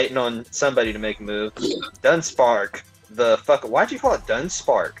 We're waiting on somebody to make a move. Dunspark, the fuck. Why'd you call it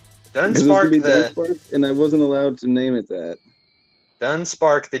Dunspark? It was gonna be Dunspark Dunspark, and I wasn't allowed to name it that.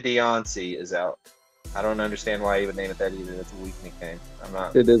 Dunspark the Deoncey is out. I don't understand why he would name it that either. That's a weak nickname. I'm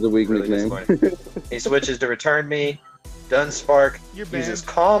not. It is a weak really nickname. disappointed. He switches to Return Me. Dunspark You're banned. uses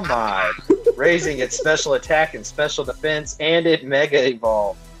Calm Mind, raising its special attack and special defense, and it Mega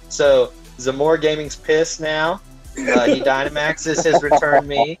Evolve. So Zamor Gaming's pissed now. He Dynamaxes his Return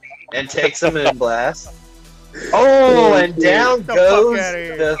Me and takes a Moonblast. Oh, and down Get the goes fuck outta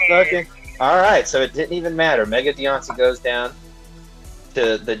here. the fucking. Alright, so it didn't even matter. Mega Deontay goes down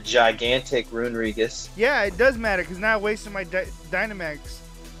to the gigantic Runerigus. Yeah, it does matter because now I wasted my Dynamax.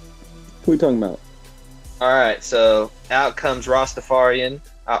 Who are we talking about? Alright, so out comes Rastafarian.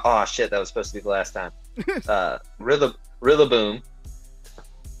 Oh shit, that was supposed to be the last time. Rillaboom.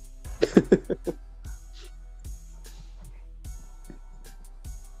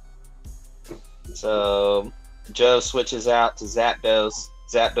 So Joe switches out to Zapdos.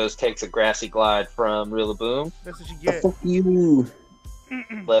 Zapdos takes a Grassy Glide from Rillaboom. That's what you The get. fuck you.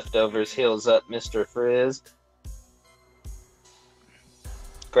 Leftovers heals up Mr. Frizz.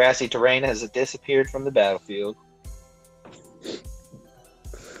 Grassy terrain has disappeared from the battlefield.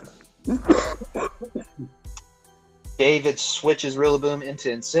 David switches Rillaboom into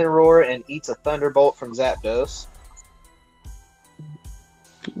Incineroar and eats a Thunderbolt from Zapdos.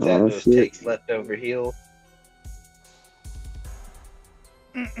 Zapdos shit. takes leftover heal.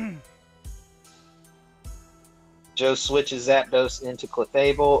 Joe switches Zapdos into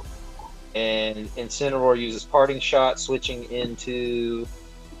Clefable. And Incineroar uses Parting Shot, switching into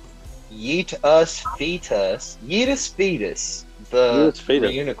Yeet Us Fetus. Yeetus Fetus. The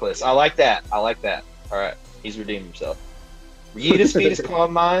Reuniclus. I like that. Alright, he's redeemed himself. Yeetus Fetus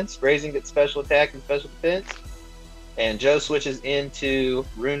Calm Minds, raising its special attack and special defense. And Joe switches into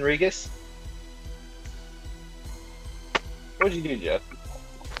Runerigus. What'd you do, Joe?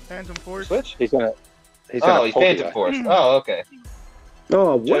 Phantom Force. Switch? He's Phantom Force. Oh, okay.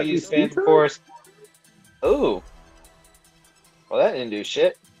 Oh, Joe what? used Phantom Force. Ooh. Well, that didn't do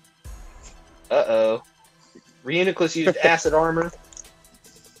shit. Uh-oh. Reuniclus used Acid Armor.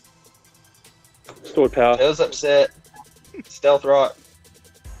 Stored power. Joe's upset. Stealth Rock.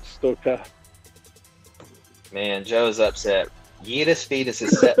 Stored power. Man, Joe's upset. Yeetus Fetus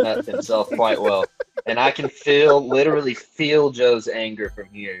is setting up himself quite well. And I can literally feel Joe's anger from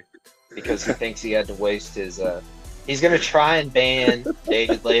here. Because he thinks he had to waste his, he's gonna try and ban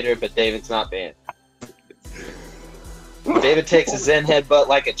David later, but David's not banned. David takes a Zen Headbutt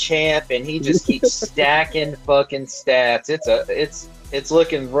like a champ, and he just keeps stacking fucking stats. It's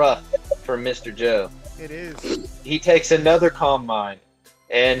looking rough for Mr. Joe. It is. He takes another Calm Mind,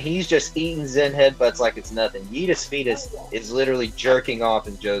 and he's just eating Zen Headbutts like it's nothing. Yeetus Fetus is literally jerking off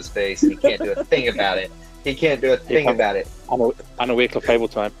in Joe's face, and he can't do a thing about it. On a week of Fable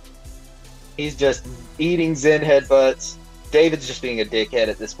time. He's just eating Zen Headbutts. David's just being a dickhead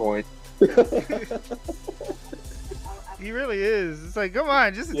at this point. He really is. It's like, come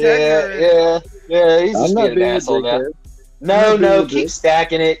on, just attack her. Yeah. He's just I'm not being an asshole now. No, keep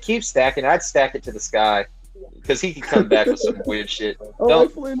stacking it. Keep stacking it. I'd stack it to the sky. Because he could come back with some weird shit.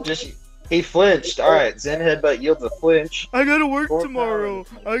 He flinched. Alright, Zen Headbutt yields a flinch. I gotta work tomorrow.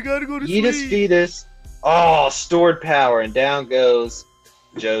 I gotta go to Yeetus sleep. Fetus. Oh, stored power. And down goes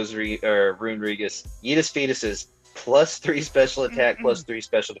Joe's Runerigus. Yeetus Fetus is +3 special attack, +3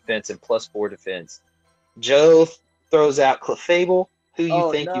 special defense, and +4 defense. Joe throws out Clefable. Who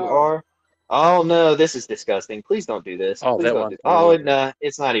you think you are? Oh no, this is disgusting. Please don't do this. Oh, Please that don't one. do Oh, no,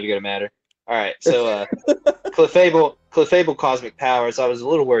 it's not even gonna matter. Alright, so Clefable Cosmic Powers. I was a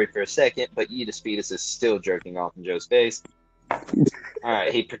little worried for a second, but Yeetus Fetus is still jerking off in Joe's face.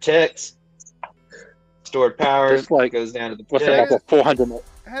 Alright, he protects. Stored power goes down to the What's protect. that, like 400,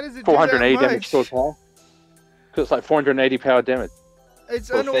 How does it 480 do that damage much? stored power? Because it's like 480 power damage. It's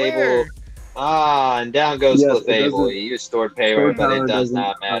Clefable. unaware. And down goes Yes, Clefable. You use stored power, but it does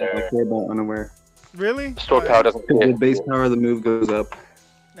not matter. Unaware. Really? Stored power doesn't The base power of the move goes up.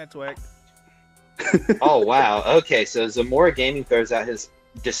 That's whack. Oh wow. Okay, so Zamora Gaming throws out his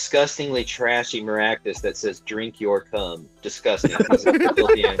disgustingly trashy Maractus that says "Drink your cum." Disgusting. He's a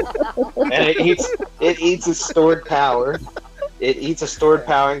filthy animal. And it eats a stored power. It eats a stored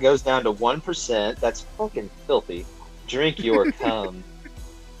power and goes down to 1%. That's fucking filthy. Drink your cum.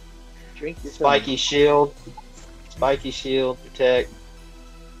 Spiky Shield. Protect.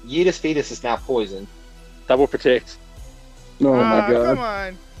 Yeetus Fetus is now poisoned. double protect. Oh my god. Come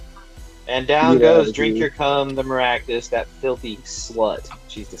on. And down goes Drink Your Cum, the Maractus, that filthy slut.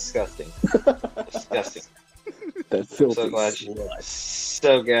 She's disgusting. Disgusting. That filthy So glad she's gone.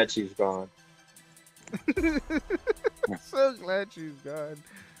 So glad she's gone.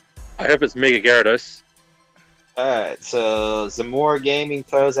 I hope it's Mega Gyarados. Alright, so Zamora Gaming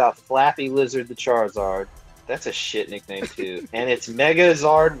throws out Flappy Lizard the Charizard. That's a shit nickname too. And it's Mega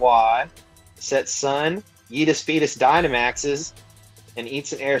Zard Y. Sets Sun. Yeetus Fetus Dynamaxes. And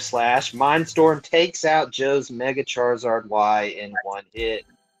eats an Air Slash. Mindstorm takes out Joe's Mega Charizard Y in one hit.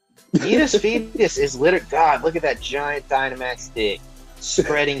 Yeetus Fetus is literally... God, look at that giant Dynamax dick.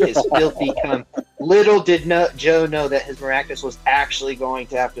 Spreading his filthy cum. Little did Joe know that his Maractus was actually going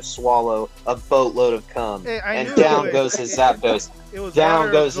to have to swallow a boatload of cum. Hey, and down goes his Zapdos.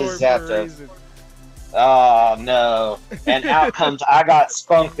 Down goes his Zapdos. Reason. Oh no. And out comes I got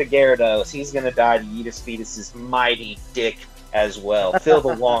Spunk the Gyarados. He's gonna die to Yeetus Fetus's mighty dick as well. Feel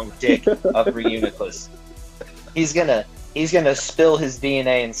the long dick of Reuniclus. He's gonna spill his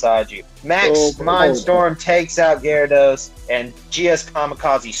DNA inside you. Max Mindstorm takes out Gyarados, and GS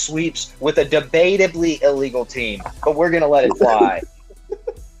Kamikaze sweeps with a debatably illegal team. But we're gonna let it fly.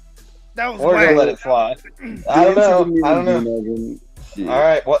 That was We're whack. gonna let it fly. I don't know. All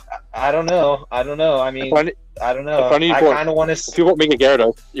right. Well, I don't know. I mean, I don't know. I kind of want to. If you want Mega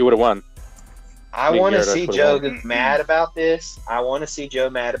Gyarados, you would have won. I want to see Joe get mad about this. So I'm going to stir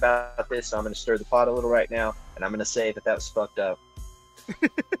the pot a little right now, and I'm going to say that was fucked up.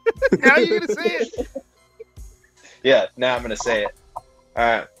 How are you going to say it? Yeah, now I'm going to say it. All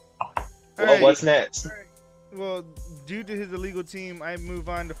right. Well, right. What's next? Well, due to his illegal team, I move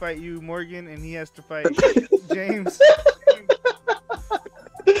on to fight you, Morgan, and he has to fight James.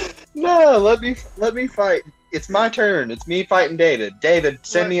 No, let me fight. It's my turn. It's me fighting David. David,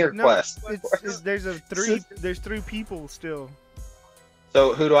 send me a request. No, there's 3 people still.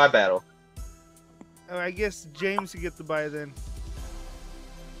 So who do I battle? Oh, I guess James could get the bye then.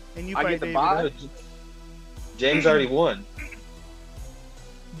 And you I fight get the David. bye? James already won.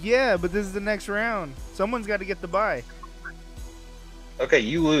 Yeah, but this is the next round. Someone's got to get the bye. Okay,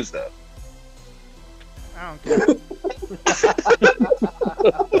 you lose though. I don't care.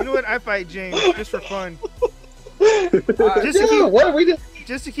 You know what? I fight James just for fun. What are we doing?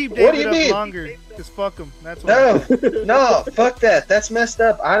 Just to keep What do David you up mean? longer. Because fuck him. That's why. No, fuck that. That's messed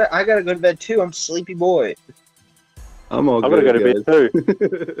up. I gotta go to bed too. I'm a sleepy boy. I'm all I'm good. gonna go to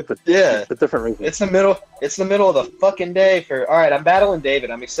bed too. Yeah. For different reasons. It's the middle of the fucking day for. All right, I'm battling David.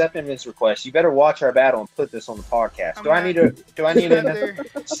 I'm accepting his request. You better watch our battle and put this on the podcast. Do I need to?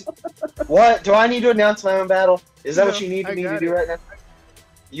 What? Do I need to announce my own battle? Is that what you need me to do right now?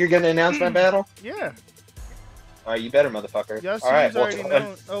 You're gonna announce my battle? Yeah. All right, you better, motherfucker. Y'all All right. teams already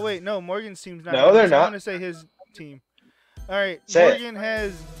know. Oh wait, no. Morgan's team's not. No, they're I not. want to say his team. All right. Say Morgan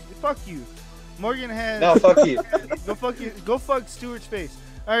has. Fuck you. Morgan has. No, fuck you. Go fuck you. Go fuck Stewart's face.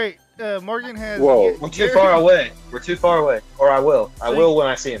 All right. Morgan has. Whoa. We're too far away. We're too far away. Or I will. I will when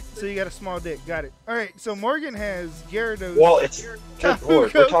I see him. So you got a small dick. Got it. All right. So Morgan has Gyarados. Well, it's good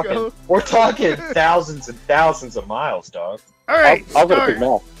lord. We're talking thousands and thousands of miles, dog. All right. I've got a big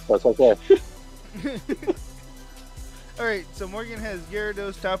mouth. That's okay. All right. So Morgan has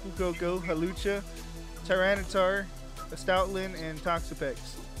Gyarados, Tapu Koko, Halucha, Tyranitar, Stoutland, and Toxapex.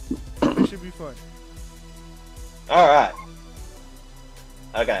 This should be fun. All right.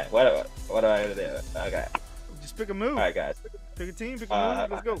 Okay. What do I do? Okay. Just pick a move. All right, guys. Pick a team. Pick a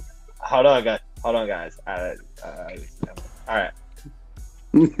move. Let's go. Hold on, guys. All right.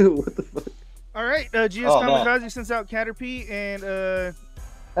 What the fuck? All right. GS Kamikaze sends out Caterpie, and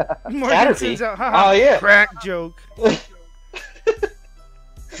Morgan Caterpie? sends out. Haha, Oh yeah. crack joke.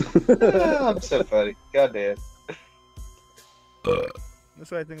 I'm so funny. God damn. That's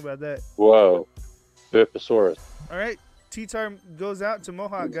what I think about that. Whoa. Burposaurus. All right. T-Tar goes out to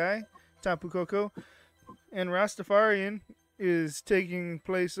Mohawk Guy, Tapu Koko, and Rastafarian is taking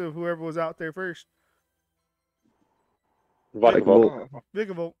place of whoever was out there first. Vikavolt.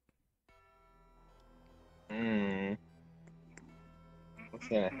 Vigavolt. What's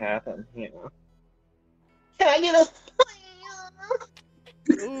gonna happen here? Can I get a?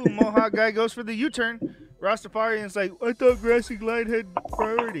 Ooh, Mohawk Guy goes for the U-turn. Rastafarian's like, I thought Grassy Glide had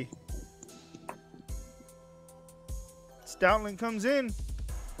priority. Stoutland comes in.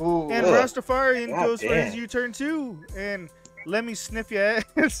 Ooh, And Rastafarian God goes for damn. his U-turn too. And let me sniff your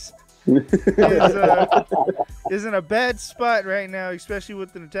ass. Is in a bad spot right now, especially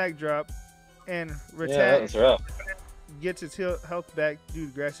with an attack drop. And Yeah, that was Rattata rough. gets its health back due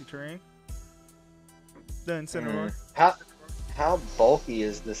to grassy terrain. The Incineroar. How bulky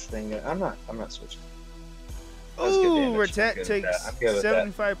is this thing? I'm not switching. That's good Ooh, damage. I'm Rattata good with takes that. I'm good with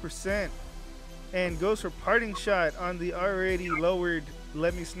that. 75% and goes for parting shot on the already lowered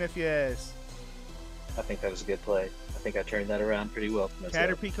let me sniff your ass. I think that was a good play. I think I turned that around pretty well for myself.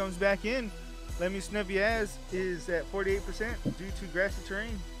 Caterpie comes back in. Let me sniff your ass is at 48% due to grassy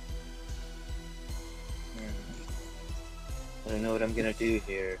terrain. I don't know what I'm gonna do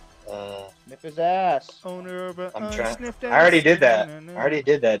here. Sniff his ass. Owner of a I'm trying. unsniffed I ass. already did that. Na-na-na. I already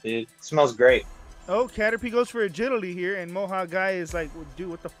did that, dude. It smells great. Oh, Caterpie goes for agility here, and Mohawk Guy is like, well, dude,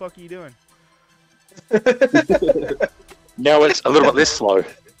 what the fuck are you doing? Now it's a little bit less slow.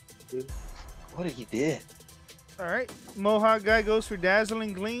 What did you did? All right. Mohawk Guy goes for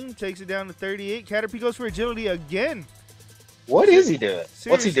Dazzling Gleam, takes it down to 38. Caterpie goes for agility again. What is he doing?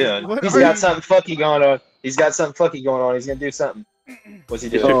 What's he Seriously, doing? what He's are got you- something fucky going on. He's got something fucky going on. He's gonna do something. What's he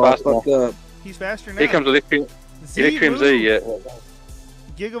He's doing? too Oh, fast fucked up. He's faster now. Here comes Electrium Z Z, yeah.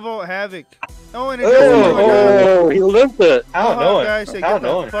 Gigavolt Havoc. Oh, and it Oh, does Oh, he lived it. How Mohawk Guy annoying! said, How get the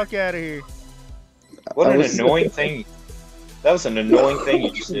annoying! fuck out of here. What I an was- annoying thing! That was an annoying thing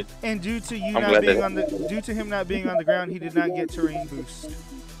you just did. And due to I'm glad that- due to him not being on the ground, he did not get terrain boost.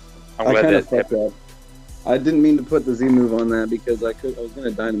 I'm I glad kind of that fucked up. I didn't mean to put the Z move on that because I was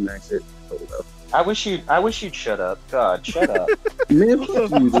gonna Dynamax it. Hold up. I wish you'd shut up. God, shut up. Man, fuck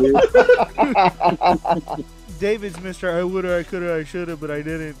you, dude. David's Mr. I woulda, I coulda, I shoulda, but I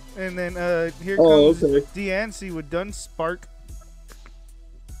didn't. And then here Oh, comes okay. Deancy with Dunspark.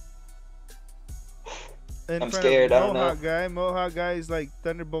 In I'm front scared, I Of don't know. Mohawk Guy. Mohawk Guy is like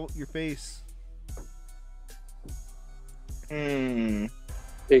Thunderbolt your face. Hmm.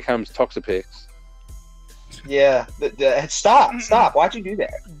 Here comes Toxapex. Yeah. Stop! Why'd you do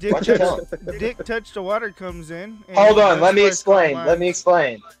that? Dick Watch your touch, Dick touch the water comes in. and Hold on. Let me Dunspark explain. combines. Let me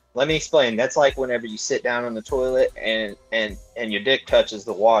explain. Let me explain. That's like whenever you sit down on the toilet and your dick touches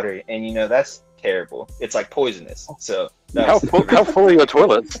the water, and you know that's terrible. It's like poisonous. So How full are your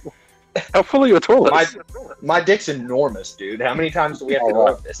toilets? How full are your toilets? My dick's enormous, dude. How many times do we have to go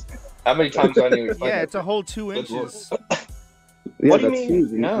over this? How many times do I need to explain Yeah, that? it's a whole 2 inches. Yeah, What do you that's mean?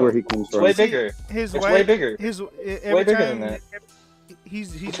 huge, No. where he comes It's from. way bigger. His It's wife, way bigger. Every bigger time than that.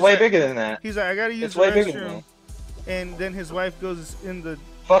 he's It's just way like, bigger than that. He's like, I gotta use It's the way bigger than restroom, and then his wife goes in the.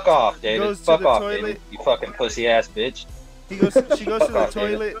 Fuck off, David. Goes to Fuck the off, toilet. David. You fucking pussy ass bitch. She goes to the off,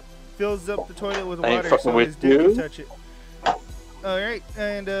 toilet, fills up the toilet with I ain't water fucking so with his dick you. can touch it. All right,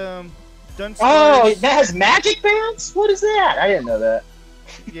 and done. Oh, that has magic bands? What is that? I didn't know that.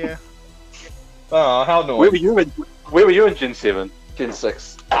 Yeah. Oh, how Where annoying. were you in Gen 7? Gen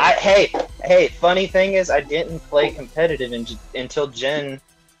 6? Hey, funny thing is I didn't play competitive until Gen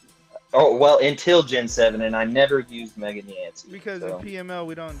 7, and I never used Mega Nancy. Because so. in PML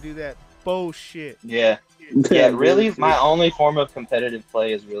we don't do that bullshit. Yeah, really, my only form of competitive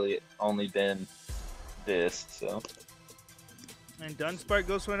play has really only been this, so. And Dunspark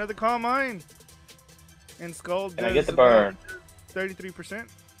goes for another Calm Mind. And Skull Can I does get the burn? 33%.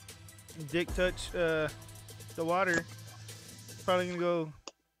 Dick touch the water. Probably gonna go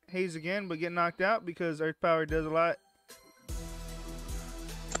Haze again, but get knocked out because Earth Power does a lot.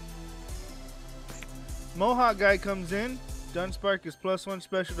 Mohawk guy comes in. Dunspark is +1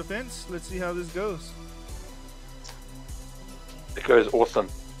 special defense. Let's see how this goes. It goes awesome.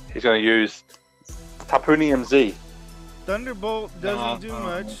 He's going to use Tapunium Z. Thunderbolt doesn't do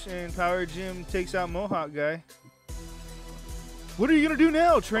much, and Power Gym takes out Mohawk guy. What are you gonna do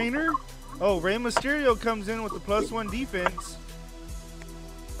now, trainer? Oh, Rey Mysterio comes in with the +1 defense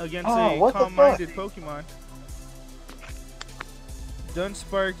against a calm-minded Pokemon.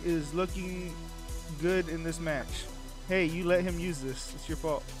 Dunspark is looking good in this match. Hey, you let him use this. It's your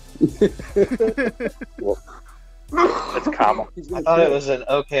fault. It's karma. I thought it was an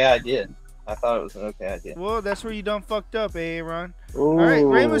okay idea. Well, that's where you done fucked up, Aaron. All right,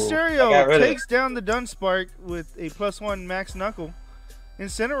 Rey Mysterio takes down the Dunspark with a +1 Max Knuckle.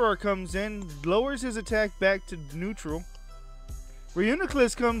 Incineroar comes in, lowers his attack back to neutral.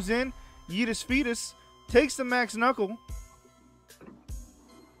 Reuniclus comes in, Yeetus Fetus, takes the Max Knuckle.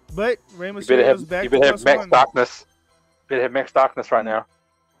 But Rey Mysterio's back to have Max +1. Darkness. You better have Max Darkness right now.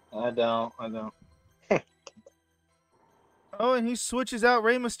 I don't. Oh, and he switches out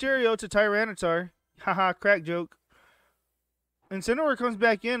Rey Mysterio to Tyranitar. Haha, crack joke. Incineroar comes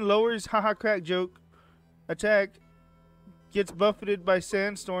back in, lowers haha, crack joke attack. Gets buffeted by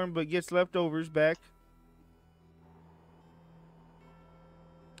Sandstorm, but gets leftovers back.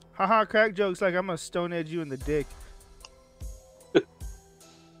 Haha, crack jokes like I'm gonna stone edge you in the dick.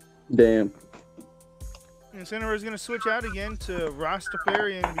 Damn. Incineroar's gonna switch out again to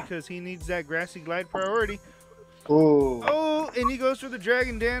Rastafarian because he needs that Grassy Glide priority. Ooh. Oh, and he goes for the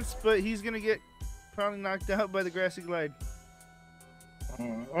Dragon Dance, but he's gonna get probably knocked out by the Grassy Glide.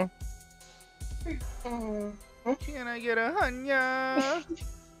 Can I get a Hanya?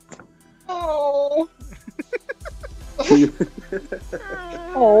 Oh.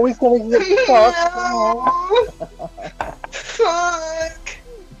 Oh, he's going to get Fuck.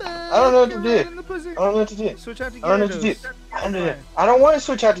 I don't know what to do. Switch out to I don't know what to do. Gyarados. I don't want to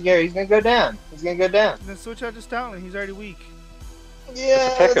switch out to Gary. He's gonna go down. Then switch out to Stoutland. He's already weak.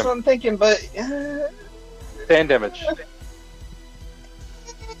 Yeah, that's what I'm thinking. But Sand damage.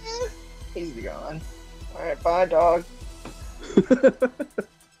 he's gone. All right, bye, dog.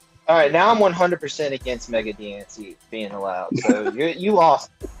 All right, now I'm 100% against Mega DNC being allowed. So you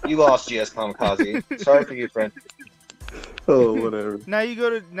lost. You lost, GS Kamikaze. Sorry for you, friend. Oh, whatever. Now you go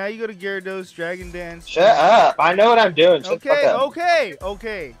to Gyarados, Dragon Dance. Shut up! I know what I'm doing. Shut the fuck up.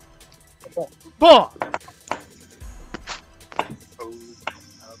 Okay. Ball.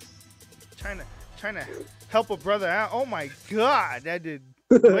 Trying to help a brother out. Oh my God, that did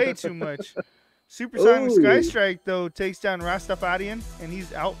way too much. Supersonic Sky Strike though takes down Rastafarian, and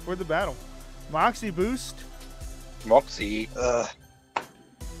he's out for the battle. Moxie boost. Moxie.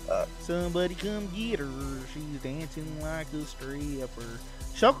 Somebody come get her. She's dancing like a stripper.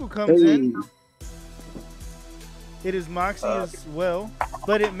 Shuckle comes in. It is Moxie as well,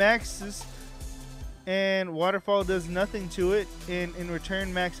 but it maxes, and Waterfall does nothing to it. And in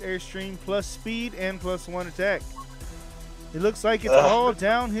return, max Airstream plus speed and +1 attack. It looks like it's all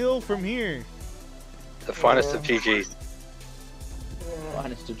downhill from here. The finest of GGs.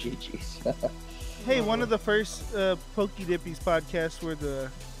 Honest to GG's. Hey, one of the first PokeDippys podcasts where the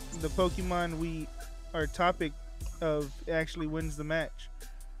Pokemon our topic of actually wins the match.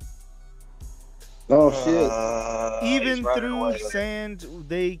 Oh shit! Even through sand,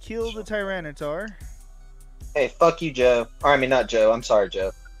 they kill the Tyranitar. Hey, fuck you, Joe. Or, I mean, not Joe. I'm sorry,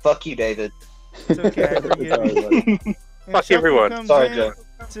 Joe. Fuck you, David. It's okay, I forgive you. Fuck everyone. Sorry, Joe.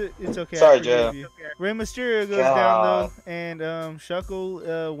 It's okay. Sorry, I forgive Joe. You. Rey Mysterio goes down though, and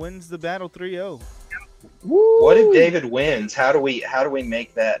Shuckle wins the battle 3-0. What if David wins? How do we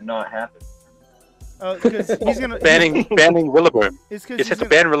make that not happen? Because he's gonna banning Rillaboom. It's You just have to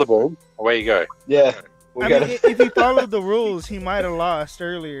ban Rillaboom. Away you go. Yeah. I mean, if he followed the rules, he might have lost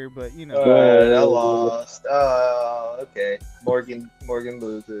earlier, but you know. I lost. Oh, okay. Morgan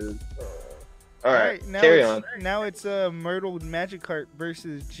loses. All right, now carry on. Now it's Myrtle Magikarp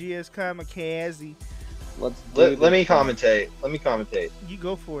versus GS Kamikaze. Let me commentate. You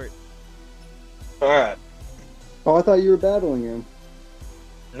go for it. All right. Oh, I thought you were battling him.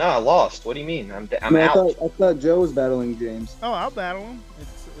 No, I lost. What do you mean? I'm Man, out. I thought Joe was battling James. Oh, I'll battle him.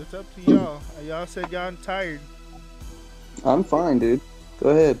 It's up to y'all. Y'all said y'all tired. I'm fine, dude. Go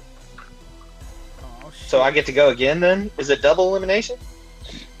ahead. Oh, shit. So I get to go again then? Is it double elimination?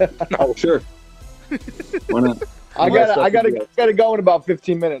 Oh, sure. Why not? I gotta go in about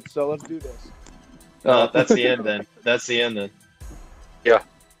 15 minutes, so let's do this. Oh, that's the end then. That's the end then. Yeah.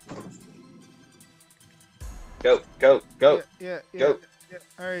 Go. Yeah. Go.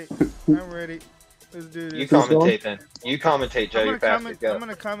 All right, I'm ready. Let's do this. You commentate then. You commentate, Joe. You're faster. Go. I'm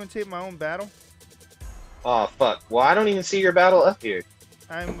gonna commentate my own battle. Oh fuck. Well, I don't even see your battle up here.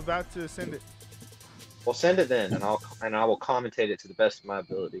 I'm about to send it. Well, send it then, and I will commentate it to the best of my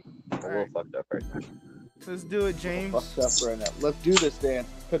ability. I'm a little Alright. fucked up right now. Let's do it, James. Fucked up right now. Let's do this, Dan.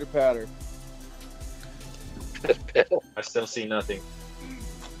 Pitter patter. I still see nothing.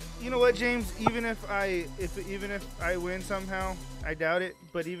 You know what, James? Even if I win somehow, I doubt it.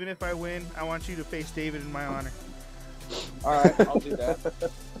 But even if I win, I want you to face David in my honor. All right, I'll do that.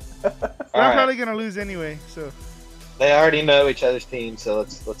 I'm probably gonna lose anyway, so. They already know each other's teams, so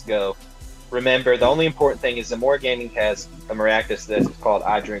let's go. Remember, the only important thing is the more gaming has a Maractus that's called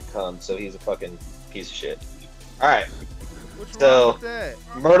I Drink Cum, so he's a fucking piece of shit. Alright. What's So, wrong with that?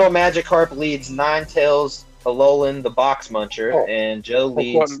 Myrtle Magikarp leads Ninetales, Alolan, the Box Muncher, and Joe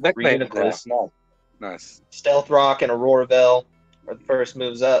leads Reuniclus. Nice. Stealth Rock and Aurora Bell are the first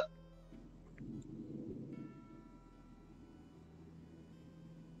moves up.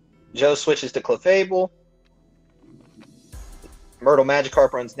 Joe switches to Clefable. Myrtle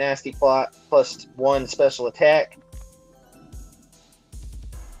Magikarp runs Nasty Plot, +1 special attack.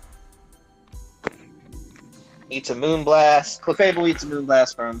 Eats a Moonblast. Clefable eats a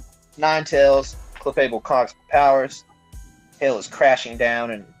Moonblast from Ninetales. Clefable conks powers. Hail is crashing down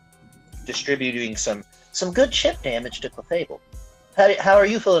and distributing some good chip damage to Clefable. How are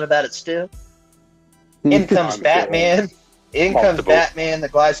you feeling about it, Stu? In comes Batman. In comes Batman, the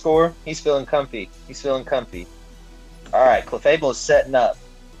Gliscor. He's feeling comfy. Alright, Clefable is setting up.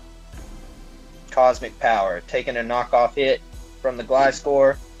 Cosmic Power. Taking a knockoff hit from the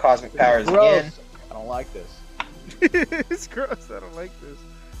Gliscor. Cosmic Powers again. I don't like this. It's gross. I don't like this.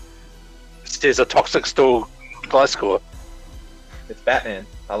 There's a toxic still Gliscor. It's Batman.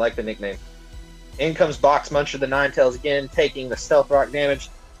 I like the nickname. In comes Box Muncher, the Ninetales again, taking the Stealth Rock damage.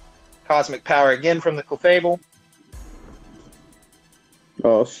 Cosmic Power again from the Clefable.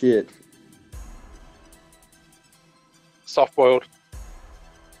 Oh shit. Soft-boiled.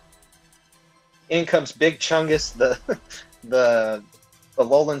 In comes Big Chungus, the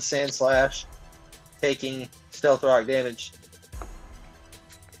Alolan Sand Slash, taking Stealth Rock damage.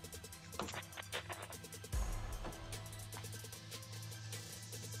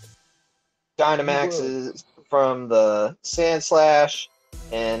 Dynamax is from the Sand Slash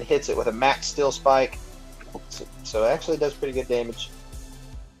and hits it with a Max Steel Spike. So it actually does pretty good damage.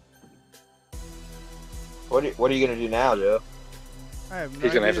 What are you gonna do now, Joe? I have no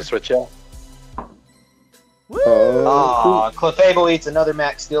He's gonna have idea. to switch out. Woo! Aw, Clefable eats another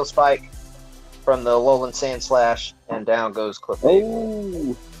Max Steel Spike from the Alolan Sand Slash, and down goes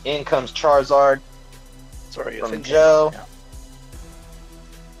Clefable. Oh. In comes Charizard Sorry, I from think. Joe. Yeah.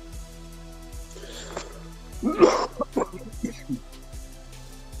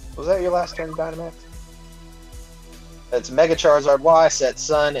 Was that your last turn, Dynamax? It's Mega Charizard Y, sets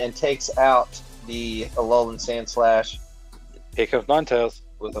Sun, and takes out the Alolan Sand Slash Pick of Ninetales.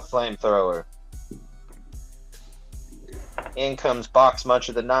 with a flamethrower. In comes Box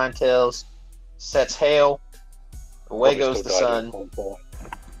Muncher, the Ninetales, sets Hail. Away goes the Sun,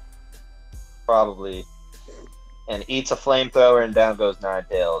 probably, and eats a flamethrower, and down goes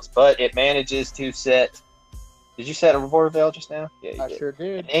Ninetales. But it manages to set. Did you set a Revolver Veil just now? Yeah, you I did. sure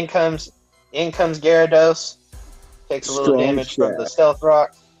did. In comes Gyarados. Takes a little Strong damage from shot. the Stealth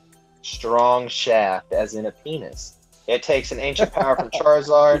Rock. strong shaft, as in a penis. It takes an ancient power from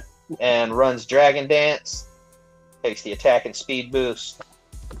Charizard and runs Dragon Dance. Takes the attack and speed boost.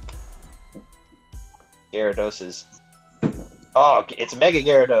 Gyarados is... Oh, it's Mega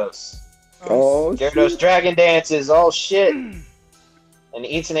Gyarados. Oh, Gyarados shit. Dragon Dances. Oh, shit. And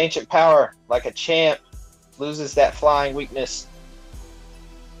eats an ancient power like a champ. Loses that flying weakness.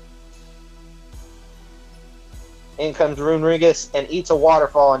 In comes Runerigus and eats a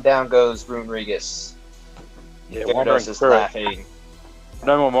waterfall, and down goes Runerigus. Yeah, wandering Gyarados is through it. laughing.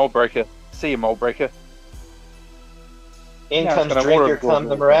 No more Mold Breaker. See you, Mold Breaker. In Yeah, comes it's gonna Drink, water here comes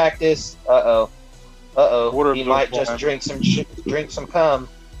the absorb. Maractus. Uh-oh. Water He absorb might just bomb. drink some cum.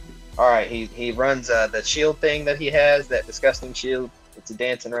 Alright, he runs the shield thing that he has, that disgusting shield. It's a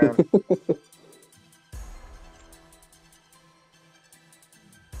dancing around.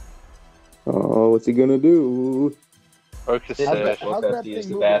 Oh, what's he gonna do? Focus How's Sash. that- woke up that to use thing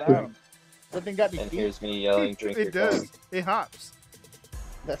the move bathroom. around? That thing got me And beat. here's me yelling, drink your It does. cum. It hops.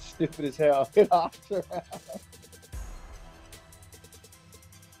 That's stupid as hell. It hops around.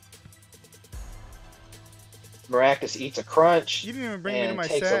 Maractus eats a crunch. You didn't even bring me to And my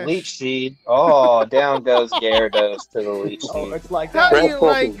takes sash. a leech seed. Oh, down goes Gyarados to the leech Oh, seed. it's like How that. do you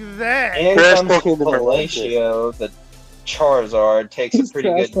like that? In Trash comes talking to Palacio, the Charizard, takes a He's pretty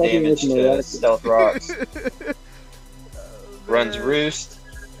trash good talking damage with to Maractus. Stealth Rocks. Runs Man, Roost,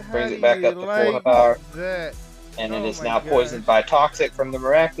 how brings do it back you up to full like power. that? and it Oh is my now gosh. poisoned by Toxic from the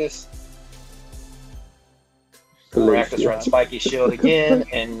Maractus. Maractus runs Spiky Shield again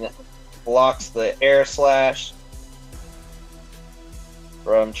and blocks the Air Slash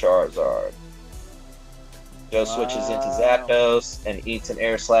from Charizard. Joe switches into Zapdos and eats an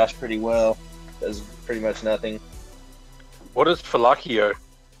Air Slash pretty well. Does pretty much nothing. What is Felakio?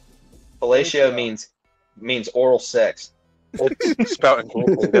 Fellatio means oral sex. It's spelled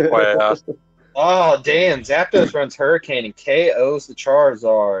incorrectly, that's why I asked. Oh, damn. Zapdos runs Hurricane and KOs the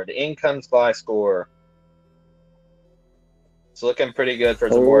Charizard. In comes Gliscor. It's looking pretty good for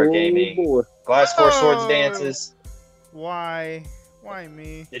Zamora Gaming. Boy. Gliscor Swords Oh. Dances. Why? Why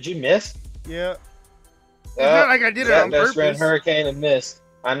me? Did you miss? Yeah. It's not like I did it on Zapdos ran purpose. Hurricane and missed.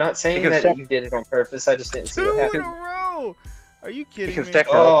 I'm not saying Because that you did it on purpose. I just didn't see Two what in happened. a row. Are you kidding Because me?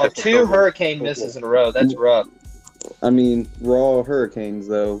 technically- Oh, Different 2 cover. Hurricane misses in a row. That's rough. I mean, raw hurricanes,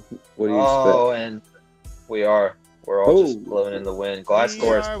 though. What do you Oh, and we're all just Oh. blowing in the wind.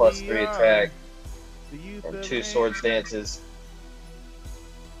 Gliscor is We +3 are. attack The youth from of 2 Swords Dances. expect?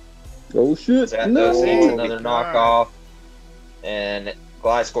 Oh, shit. Zapdos No. eats another God. knockoff. And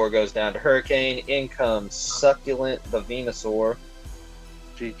Gliscor goes down to Hurricane. In comes Succulent the Venusaur.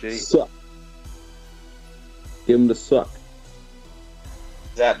 GG. Suck. Give him the suck.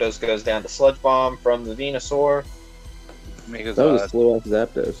 Zapdos goes down to Sludge Bomb from the Venusaur. Mega's That was slow off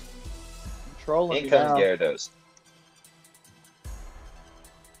Zapdos. Trolling In me comes now. Gyarados.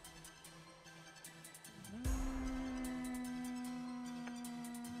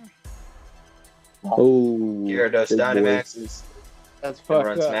 Oh. Gyarados big boy. Dynamaxes. That's And fucked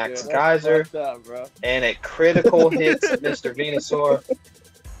runs up. Max dude. Geyser. That's fucked up, bro. And it critical hits Mr. Venusaur.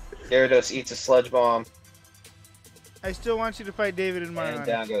 Gyarados eats a Sludge Bomb. I still want you to fight David in my And honor.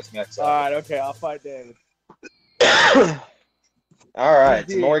 down goes Max. Alright, okay, I'll fight David. Alright,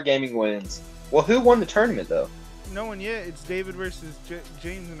 GG. some more gaming wins. Well, who won the tournament, though? No one yet. It's David versus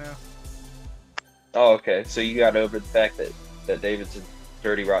James now. Oh, okay. So you got over the fact that David's a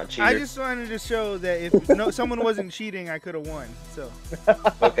dirty, rotten cheater. I just wanted to show that if someone wasn't cheating, I could have won. So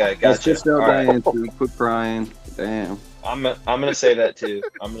Okay, That's gotcha. just how All right. Diane too. Quit crying. Damn. I'm gonna say that too.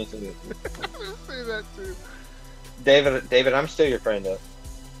 I'm gonna say that too. say that too. David, I'm still your friend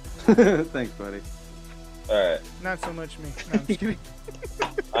though. Thanks, buddy. All right, Not so much me. No,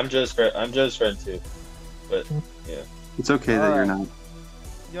 I'm just kidding. I'm Joe's friend too. But yeah, It's okay that you're not.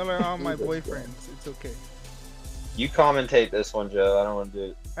 Y'all are all my boyfriends. It's okay. you commentate this one, Joe. I don't want to do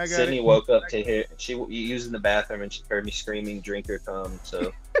it. I got Sydney it. woke up to hear she was in the bathroom and she heard me screaming, "Drink or come!"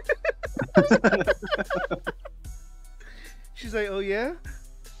 So She's like, oh yeah.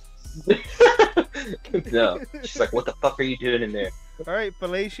 no, she's like, "What the fuck are you doing in there?" All right,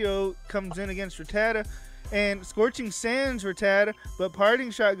 Fellatio comes in against Rattata, and Scorching Sands Rattata, but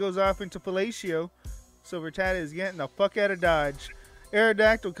Parting Shot goes off into Fellatio, so Rattata is getting the fuck out of Dodge.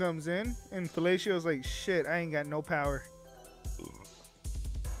 Aerodactyl comes in, and Fellatio's like, shit, I ain't got no power.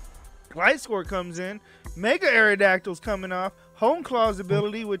 Gliscor comes in, Mega Aerodactyl's coming off, Hone Claw's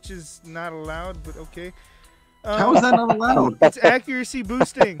ability, which is not allowed, but okay. How is that not allowed? It's accuracy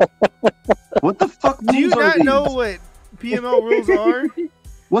boosting. What the fuck rules Do you are not these? know what PML rules are?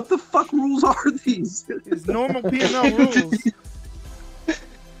 What the fuck rules are these? It's normal PML rules.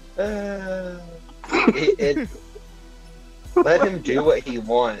 Let him do what he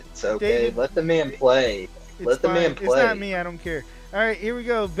wants, okay? David, let the man play. Let the man play. It's not me. I don't care. All right, here we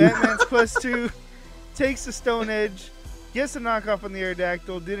go. Batman's +2 takes the Stone Edge, gets the knockoff on the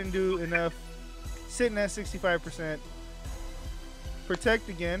Aerodactyl. Didn't do enough. Sitting at 65%. Protect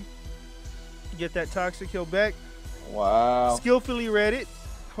again. Get that Toxic Hill back. Wow. Skillfully read it.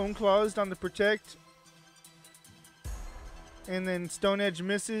 Home Claused on the Protect. And then Stone Edge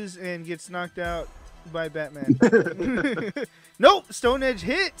misses and gets knocked out by Batman. Nope, Stone Edge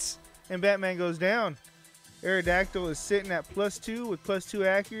hits and Batman goes down. Aerodactyl is sitting at +2 with +2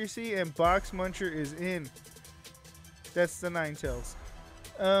 accuracy, and Box Muncher is in. That's the Ninetales.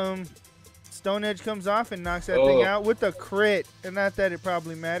 Stone Edge comes off and knocks that thing out with a crit. And not that it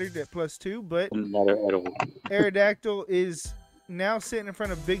probably mattered at +2, but Didn't matter at all. Aerodactyl is now sitting in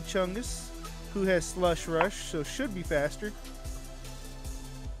front of Big Chungus, who has Slush Rush, so should be faster.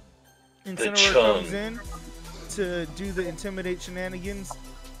 Incineroar comes in to do the Intimidate shenanigans,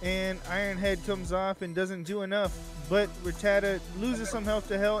 and Ironhead comes off and doesn't do enough, but Rattata loses some health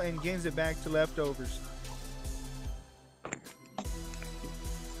to Hell and gains it back to Leftovers.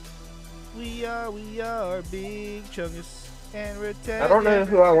 We are Big Chungus and Rattata. I don't know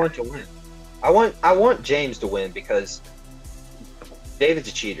who I want to win. I want James to win because David's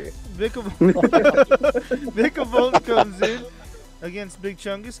a cheater. Vikavolt comes in against Big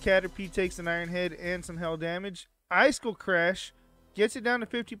Chungus. Caterpie takes an Ironhead and some Hell damage. Icicle Crash gets it down to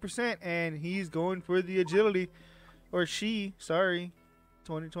 50%, and he's going for the agility. Or she, sorry.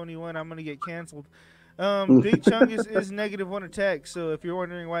 2021, I'm going to get canceled. Big Chungus is -1 attack, so if you're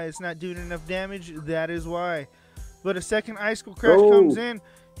wondering why it's not doing enough damage, that is why. But a second Icicle Crash comes in.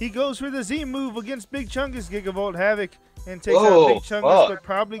 He goes for the Z move against Big Chungus, Gigavolt Havoc, and takes out Big Chungus, but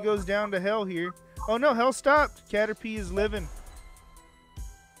probably goes down to Hell here. Oh no, Hell stopped. Caterpie is living.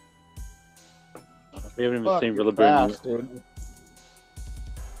 We haven't even seen Rillaboom.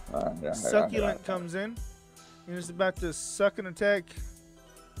 Succulent comes in and is about to suck an attack.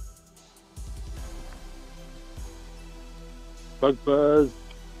 Bug Buzz.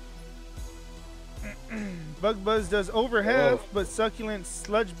 Bug Buzz does over half, but Succulent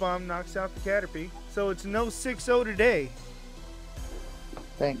Sludge Bomb knocks out the Caterpie. So it's no 6-0 today.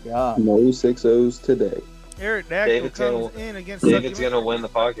 Thank God. No 6-0s today. Aerodactyl comes in against David's Succulent. gonna win the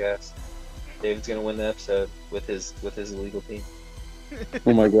podcast. David's gonna win the episode with his illegal team.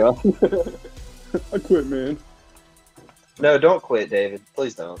 Oh my God. I quit, man. No, don't quit, David.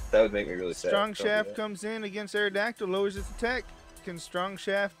 Please don't. That would make me really sad. Strong Shaft comes in against Aerodactyl, lowers its attack. Can Strong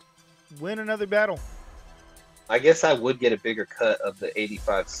Shaft win another battle? I guess I would get a bigger cut of the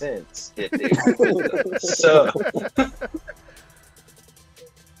 85 cents if they were so.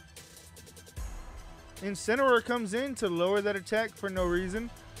 Incineroar comes in to lower that attack for no reason.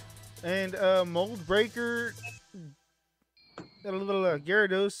 And Mold Breaker, a little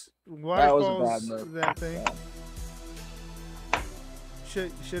Gyarados, waterfalls that thing.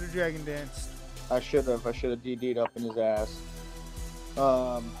 Should have Dragon Danced. I should have DD'd up in his ass.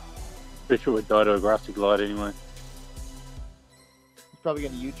 Pretty sure it died to a Grassy Glide anyway. He's probably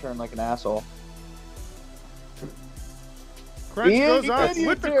gonna U-turn like an asshole. Crunch goes off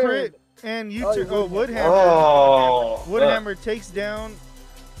with the crit and U-turn. Woodhammer. Woodhammer takes down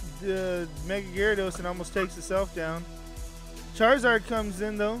the Mega Gyarados and almost takes itself down. Charizard comes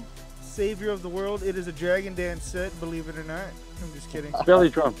in though. Savior of the world. It is a Dragon Dance set, believe it or not. I'm just kidding. Belly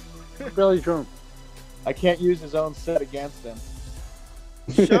drum. Belly drum. I can't use his own set against him.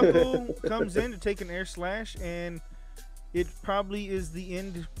 Shuckle comes in to take an Air Slash, and it probably is the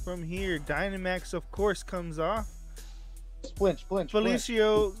end from here. Dynamax, of course, comes off. Flinch.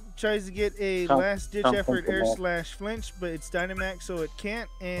 Felicio tries to get a last-ditch effort Air Slash flinch, but it's Dynamax, so it can't,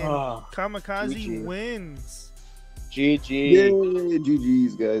 and Kamikaze GG. wins. GG. Yay,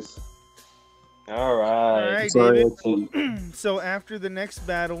 GG's, guys. All right. David. So after the next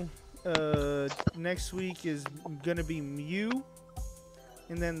battle, next week is going to be Mew.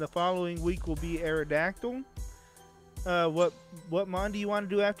 And then the following week will be Aerodactyl. What mon do you want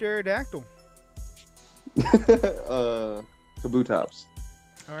to do after Aerodactyl? Kabutops.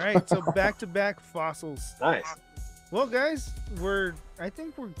 All right, so back-to-back fossils. Nice. Well, guys, I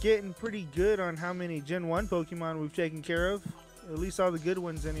think we're getting pretty good on how many Gen 1 Pokemon we've taken care of. At least all the good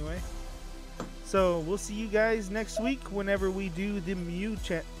ones, anyway. So we'll see you guys next week whenever we do the Mew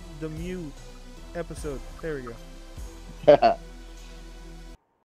episode. There we go.